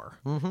used more.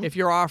 Mm-hmm. If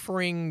you're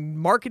offering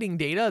marketing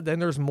data, then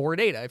there's more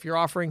data. If you're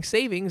offering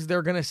savings,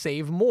 they're going to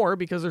save more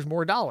because there's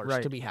more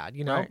dollars to be had,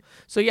 Right.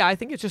 So yeah, I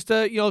think it's just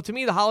to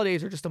me, the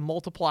holidays are just a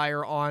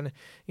multiplier on,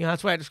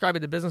 that's why I describe it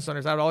to business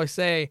owners. I would always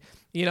say,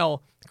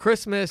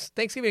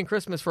 Thanksgiving and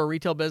Christmas for a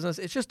retail business,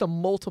 it's just a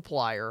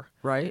multiplier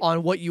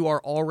on what you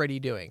are already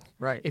doing.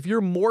 Right. If you're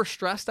more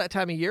stressed that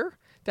time of year,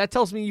 that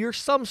tells me you're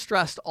some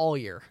stressed all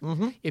year.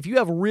 Mm-hmm. If you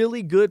have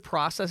really good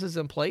processes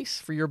in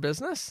place for your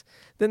business,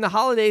 then the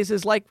holidays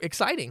is like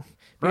exciting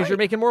because you're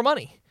making more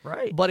money.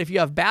 Right. But if you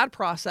have bad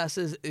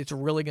processes, it's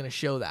really going to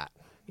show that.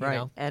 You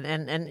know?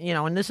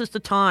 And this is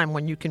the time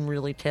when you can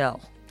really tell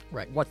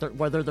right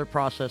whether their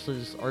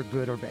processes are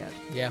good or bad.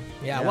 Yeah.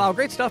 Wow,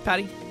 great stuff,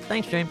 Patty.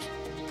 Thanks, James.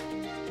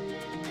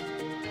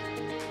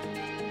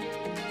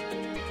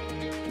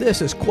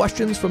 This is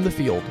Questions from the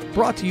Field,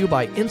 brought to you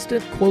by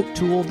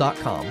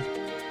InstantQuoteTool.com.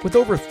 With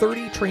over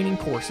 30 training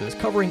courses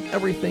covering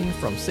everything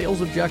from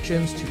sales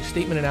objections to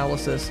statement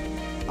analysis,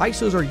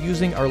 ISOs are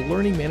using our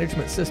learning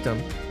management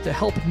system to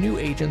help new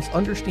agents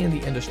understand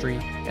the industry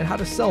and how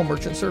to sell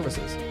merchant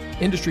services.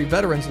 Industry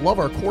veterans love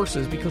our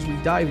courses because we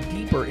dive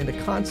deeper into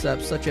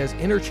concepts such as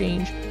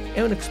interchange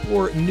and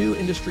explore new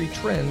industry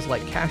trends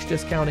like cash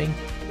discounting,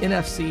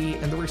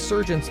 NFC, and the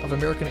resurgence of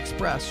American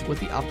Express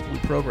with the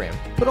OptBlue program.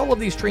 Put all of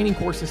these training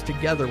courses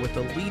together with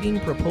the leading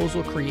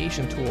proposal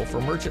creation tool for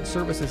merchant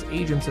services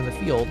agents in the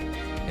field,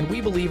 and we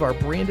believe our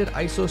branded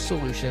ISO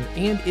solution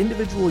and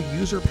individual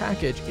user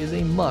package is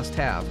a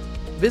must-have.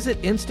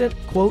 Visit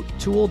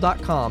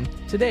InstantQuoteTool.com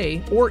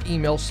today or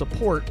email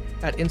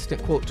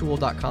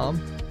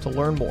support@InstantQuoteTool.com to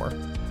learn more.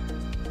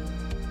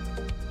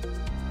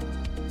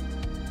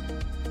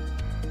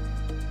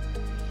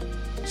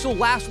 So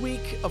last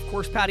week, of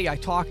course, Patty, I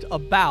talked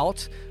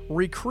about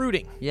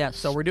recruiting. Yes.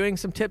 So we're doing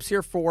some tips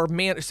here for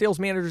sales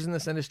managers in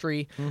this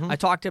industry. Mm-hmm. I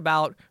talked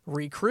about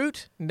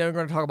recruit, and then we're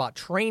going to talk about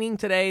training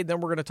today. Then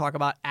we're going to talk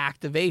about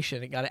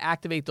activation. You got to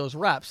activate those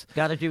reps.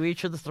 Got to do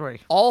each of the three.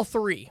 All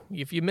three.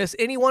 If you miss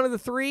any one of the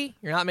three,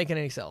 you're not making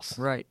any sales.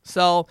 Right.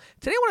 So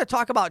today I want to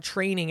talk about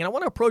training, and I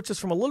want to approach this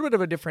from a little bit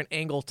of a different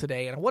angle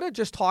today. And I want to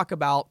just talk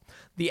about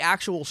the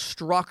actual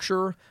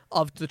structure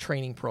of the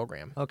training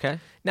program. Okay.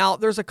 Now,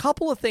 there's a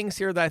couple of things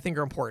here that I think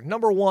are important.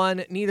 Number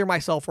one, neither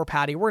myself or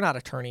Patty, we're not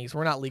attorneys.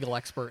 We're not legal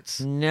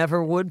experts.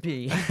 Never would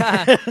be.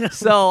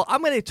 So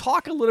I'm going to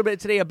talk a little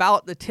bit today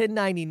about the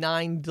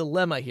 1099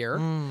 dilemma here.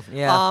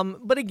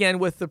 But again,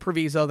 with the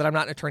proviso that I'm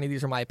not an attorney,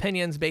 these are my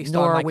opinions based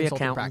on my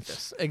consulting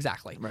practice.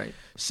 Exactly. Right.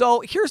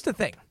 So here's the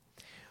thing.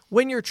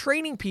 When you're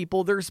training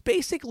people, there's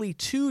basically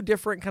two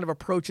different kind of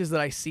approaches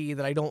that I see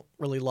that I don't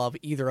really love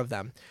either of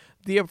them.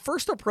 The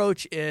first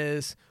approach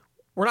is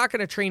we're not going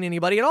to train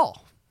anybody at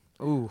all.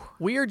 Ooh.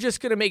 We are just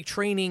going to make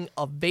training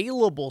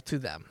available to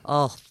them.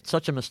 Oh,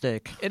 such a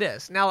mistake. It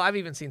is. Now, I've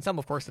even seen some,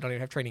 of course, that don't even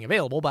have training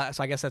available, but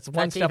so I guess that's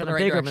one step in the right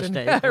bigger direction.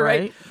 Mistake,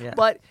 right? Yeah.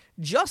 But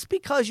just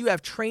because you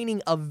have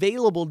training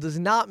available does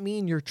not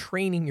mean you're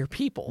training your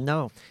people.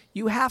 No.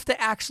 You have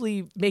to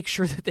actually make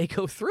sure that they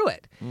go through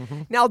it.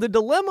 Mm-hmm. Now, the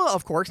dilemma,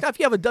 of course, now if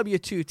you have a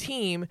W-2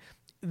 team,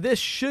 this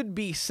should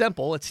be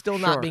simple. It's still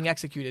not being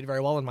executed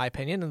very well, in my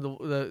opinion, and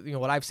the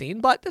what I've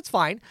seen, but that's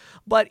fine.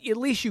 But at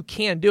least you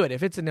can do it.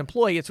 If it's an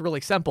employee, it's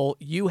really simple.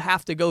 You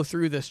have to go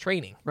through this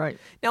training. Right.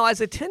 Now, as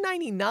a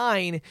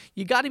 1099,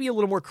 you got to be a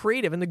little more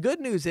creative. And the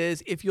good news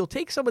is, if you'll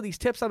take some of these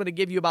tips I'm going to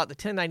give you about the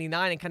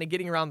 1099 and kind of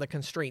getting around the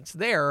constraints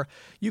there,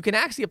 you can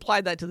actually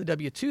apply that to the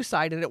W-2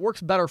 side, and it works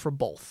better for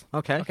both.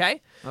 Okay.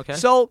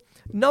 So,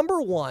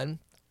 number one,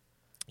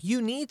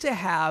 you need to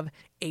have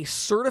a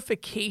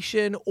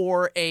certification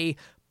or a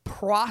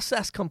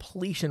process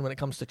completion when it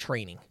comes to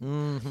training.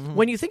 Mm-hmm.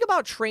 When you think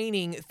about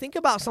training, think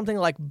about something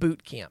like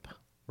boot camp.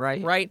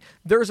 Right.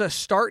 There's a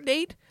start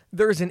date,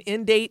 there's an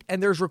end date,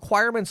 and there's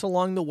requirements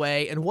along the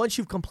way. And once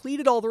you've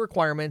completed all the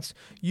requirements,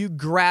 you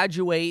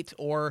graduate,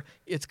 or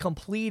it's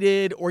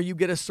completed, or you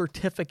get a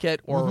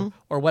certificate, or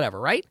whatever,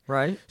 right?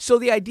 Right. So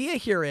the idea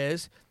here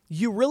is,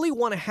 you really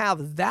want to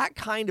have that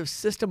kind of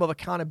system of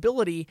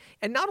accountability,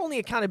 and not only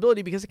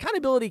accountability, because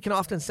accountability can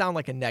often sound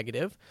like a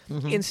negative.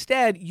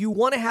 Instead, you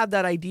want to have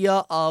that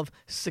idea of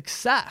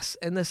success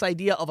and this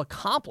idea of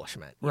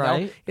accomplishment. You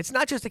know? It's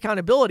not just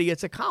accountability,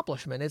 it's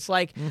accomplishment. It's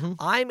like,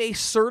 I'm a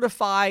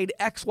certified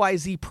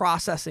XYZ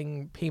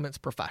processing payments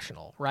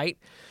professional, right?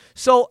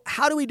 So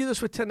how do we do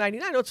this with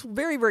 1099? It's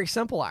very, very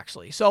simple,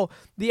 actually. So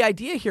the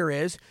idea here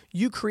is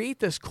you create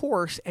this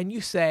course and you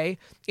say,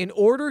 in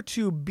order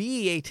to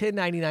be a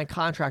 1099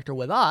 contractor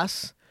with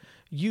us,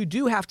 you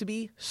do have to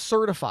be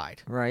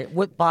certified. Right.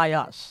 By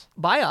us.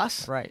 By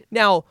us. Right.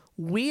 Now,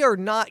 we are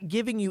not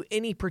giving you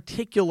any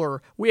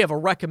particular, we have a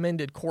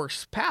recommended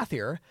course path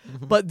here,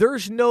 but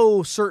there's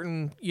no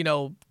certain,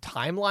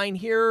 timeline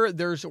here.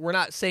 We're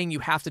not saying you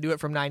have to do it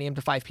from 9 a.m.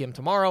 to 5 p.m.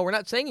 tomorrow. We're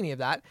not saying any of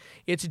that.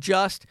 It's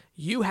just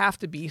you have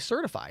to be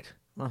certified.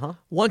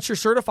 Once you're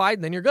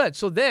certified, then you're good.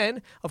 So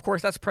then, of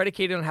course, that's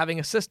predicated on having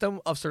a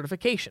system of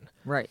certification.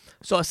 Right.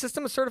 So a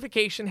system of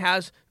certification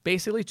has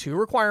basically 2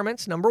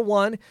 requirements. Number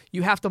 1,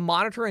 you have to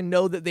monitor and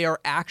know that they are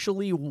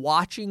actually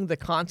watching the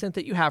content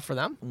that you have for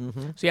them.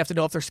 So you have to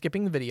know if they're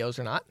skipping the videos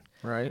or not.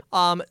 Right.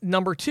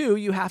 Number 2,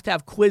 you have to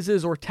have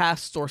quizzes or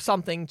tests or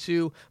something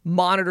to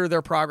monitor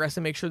their progress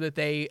and make sure that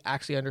they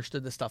actually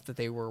understood the stuff that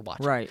they were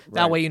watching. Right.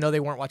 That way, they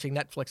weren't watching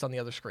Netflix on the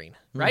other screen.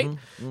 Right.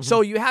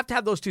 So you have to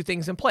have those 2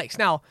 things in place.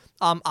 Now,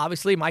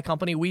 obviously, my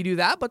company, we do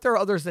that, but there are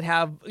others that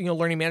have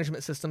learning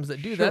management systems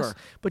that do this.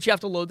 But you have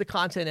to load the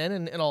content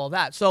in and all of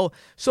that. So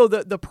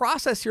the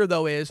process here,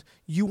 though, is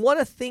you want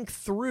to think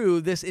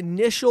through this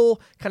initial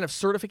kind of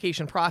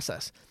certification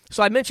process.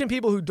 So I mentioned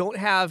people who don't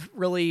have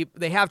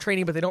they have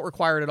training, but they don't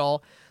require it at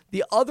all.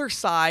 The other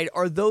side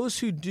are those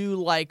who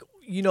do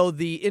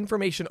the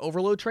information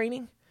overload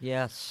training.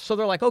 Yes. So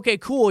they're like, okay,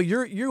 cool.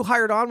 You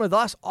hired on with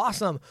us.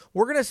 Awesome.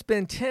 We're going to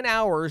spend 10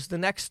 hours the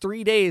next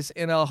 3 days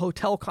in a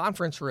hotel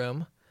conference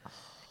room.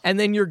 And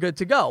then you're good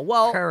to go.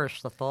 Well,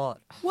 perish the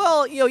thought.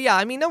 Well, yeah.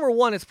 I mean, number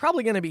 1, it's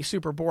probably going to be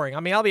super boring. I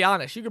mean, I'll be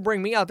honest. You could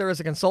bring me out there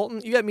as a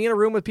consultant. You get me in a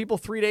room with people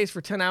 3 days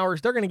for 10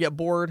 hours. They're going to get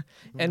bored.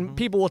 And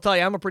people will tell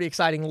you I'm a pretty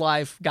exciting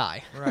live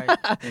guy. Right.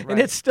 And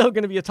it's still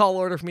going to be a tall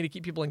order for me to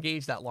keep people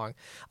engaged that long.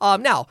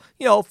 Now,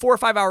 4 or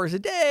 5 hours a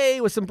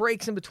day with some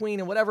breaks in between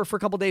and whatever for a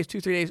couple days,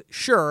 2-3 days,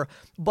 sure.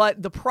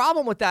 But the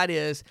problem with that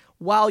is,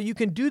 while you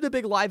can do the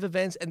big live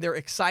events and they're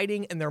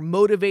exciting and they're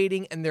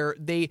motivating and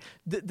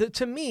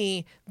to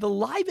me, the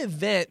live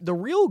event, the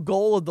real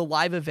goal of the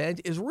live event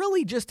is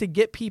really just to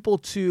get people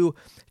to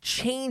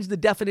change the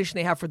definition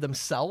they have for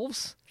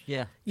themselves.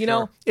 Yeah.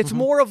 It's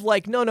more of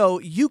like,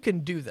 no, you can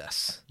do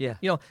this. Yeah.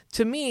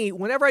 To me,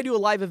 whenever I do a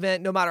live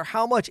event, no matter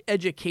how much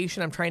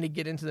education I'm trying to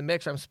get into the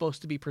mix, I'm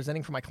supposed to be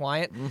presenting for my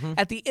client,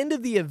 at the end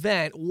of the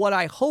event, what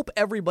I hope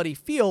everybody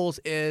feels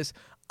is,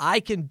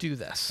 I can do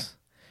this.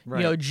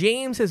 Right.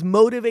 James has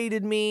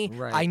motivated me.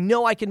 Right. I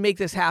know I can make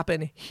this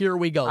happen. Here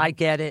we go. I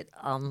get it.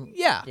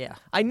 Yeah.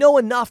 I know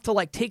enough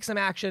to take some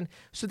action.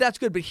 So that's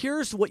good. But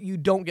here's what you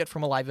don't get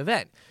from a live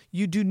event.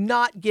 You do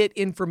not get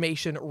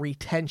information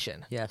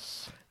retention.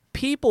 Yes.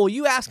 People,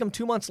 you ask them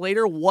 2 months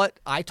later what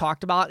I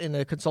talked about in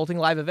a consulting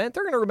live event,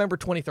 they're going to remember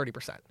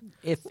 20-30%.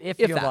 If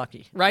you're that,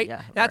 lucky. Right?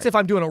 Yeah, That's if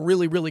I'm doing a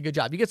really, really good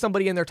job. You get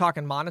somebody in there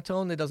talking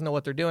monotone that doesn't know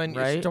what they're doing,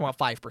 you're talking about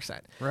 5%.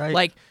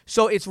 Right.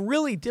 So it's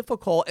really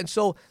difficult. And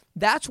so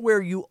that's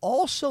where you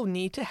also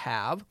need to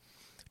have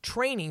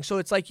training. So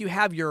it's like you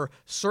have your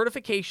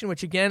certification,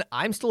 which again,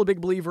 I'm still a big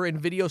believer in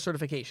video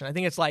certification. I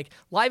think it's like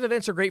live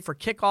events are great for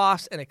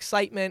kickoffs and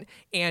excitement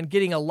and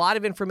getting a lot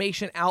of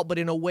information out, but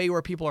in a way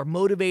where people are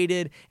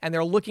motivated and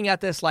they're looking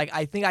at this like,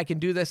 I think I can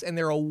do this, and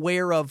they're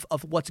aware of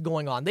what's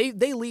going on.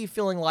 They leave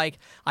feeling like,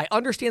 I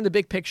understand the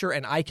big picture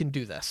and I can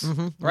do this,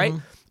 right?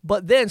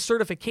 But then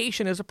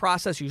certification is a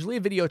process, usually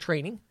a video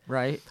training.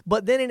 Right.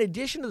 But then in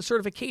addition to the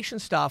certification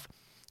stuff,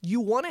 you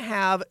want to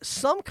have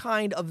some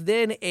kind of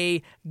then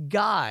a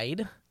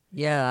guide.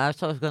 Yeah,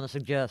 that's what I was going to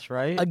suggest,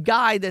 right? A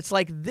guide that's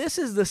like, this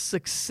is the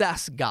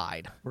success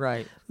guide.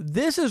 Right.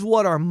 This is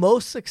what our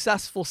most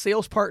successful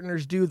sales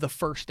partners do the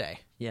first day.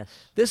 Yes.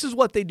 This is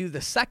what they do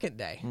the second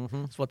day.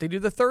 It's what they do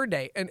the third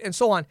day, and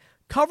so on.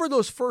 Cover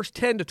those first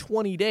 10 to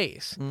 20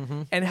 days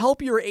and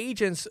help your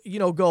agents,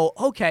 go,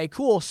 okay,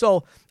 cool.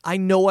 So I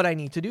know what I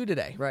need to do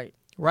today. Right.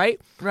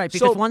 Right? Right,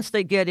 because once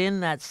they get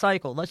in that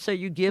cycle, let's say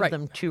you give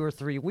them 2 or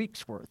 3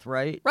 weeks worth,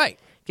 right? Right.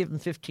 Give them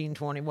 15,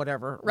 20,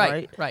 whatever,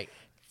 right?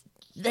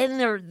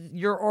 Then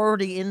you're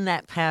already in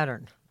that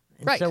pattern.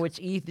 And right. So it's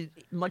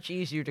much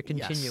easier to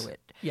continue it.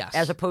 Yes.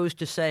 As opposed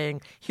to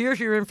saying, here's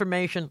your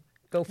information,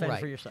 go fend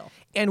for yourself.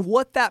 And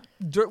what that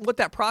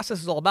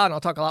process is all about, and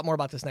I'll talk a lot more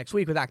about this next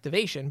week with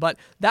activation, but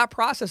that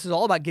process is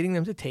all about getting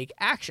them to take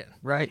action.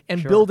 Right.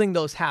 And building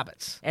those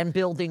habits. And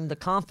building the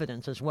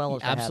confidence as well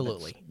as the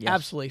Absolutely. habits. Yes.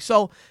 Absolutely.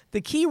 So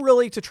the key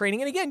really to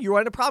training, and again, you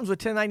run into problems with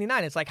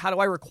 1099. It's like, how do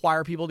I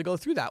require people to go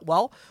through that?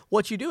 Well,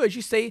 what you do is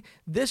you say,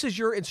 this is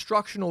your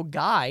instructional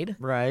guide.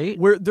 Right.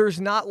 Where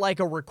there's not like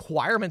a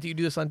requirement that you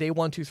do this on day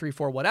 1, 2, 3,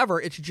 4, whatever.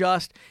 It's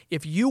just,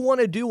 if you want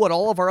to do what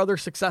all of our other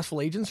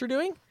successful agents are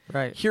doing,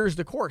 Right. Here's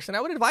the course. And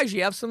I would advise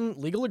you have some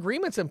legal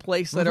agreements in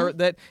place that are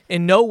that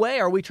in no way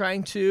are we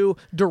trying to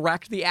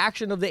direct the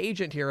action of the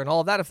agent here and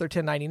all of that if they're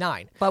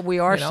 1099. But we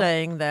are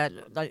saying that,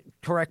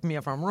 correct me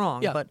if I'm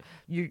wrong, Yeah. but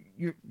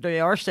they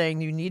are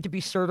saying you need to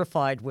be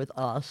certified with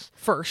us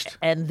First.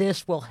 and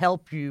this will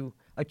help you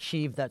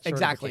achieve that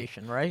Exactly.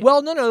 certification, right?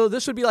 Well, no.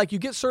 This would be like you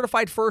get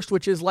certified first,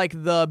 which is like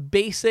the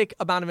basic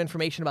amount of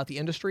information about the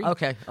industry.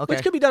 Okay.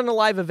 Which could be done in a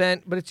live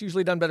event, but it's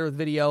usually done better with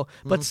video.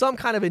 But some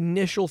kind of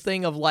initial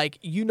thing of like,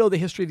 the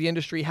history of the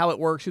industry, how it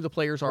works, who the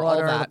players are, what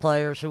all are that. the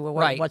players,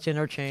 Right. what's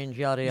interchange,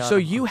 yada, yada. So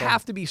you Okay.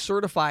 have to be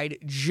certified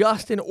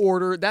just in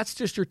order. That's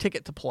just your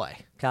ticket to play.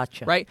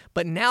 Gotcha. Right?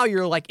 But now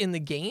you're like in the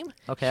game.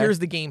 Okay. Here's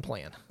the game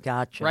plan.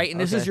 Gotcha. Right? And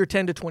this is Okay. your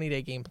 10 to 20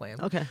 day game plan.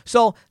 Okay.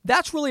 So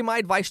that's really my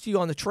advice to you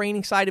on the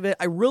training side of it.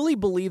 I really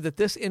believe that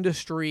this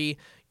industry,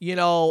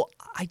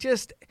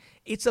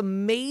 it's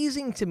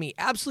amazing to me,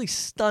 absolutely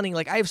stunning.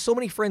 Like I have so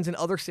many friends in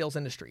other sales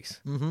industries.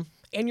 Mm-hmm.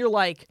 And you're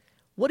like,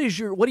 what do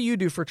you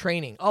do for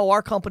training? Oh,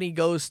 our company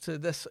goes to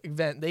this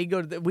event. They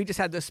go to we just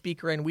had this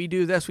speaker and we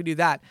do this, we do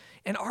that.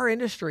 And our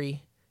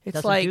industry, it's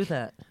Doesn't like do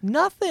that.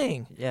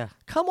 nothing. Yeah.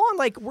 Come on,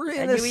 like we're in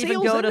And the you sales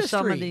even go industry. to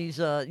some of these,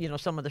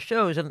 some of the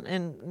shows,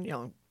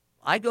 and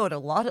I go to a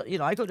lot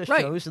of, I go to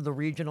Right. shows of the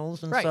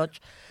regionals and Right. such.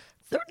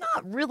 They're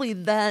not really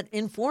that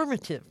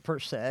informative per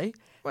se.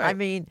 Right. I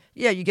mean,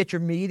 yeah, you get your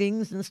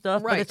meetings and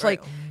stuff, Right, but it's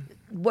right. like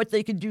what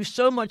they could do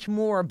so much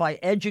more by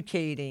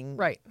educating,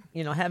 Right.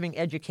 Having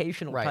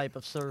educational Right. type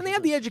of services. And they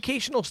have the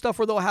educational stuff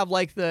where they'll have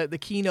like the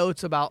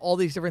keynotes about all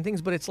these different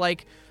things, but it's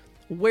like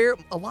where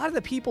a lot of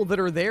the people that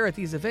are there at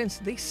these events,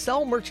 they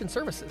sell merchant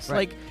services.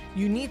 Right. Like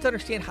you need to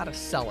understand how to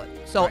sell it.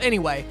 So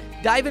anyway,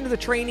 dive into the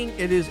training.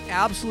 It is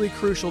absolutely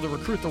crucial to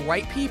recruit the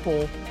right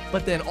people,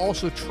 but then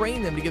also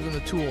train them to give them the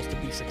tools to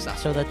be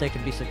successful. so that they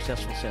can be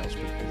successful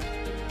salespeople.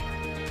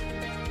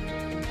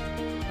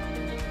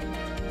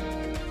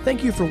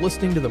 Thank you for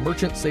listening to the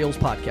Merchant Sales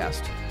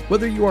Podcast.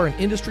 Whether you are an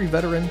industry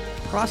veteran,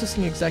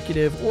 processing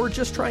executive, or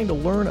just trying to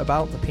learn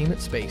about the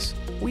payment space,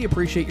 we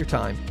appreciate your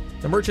time.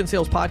 The Merchant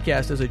Sales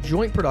Podcast is a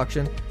joint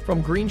production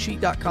from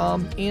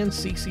Greensheet.com and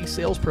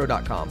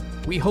CCSalesPro.com.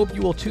 We hope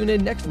you will tune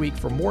in next week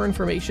for more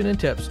information and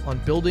tips on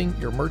building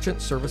your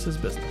merchant services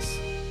business.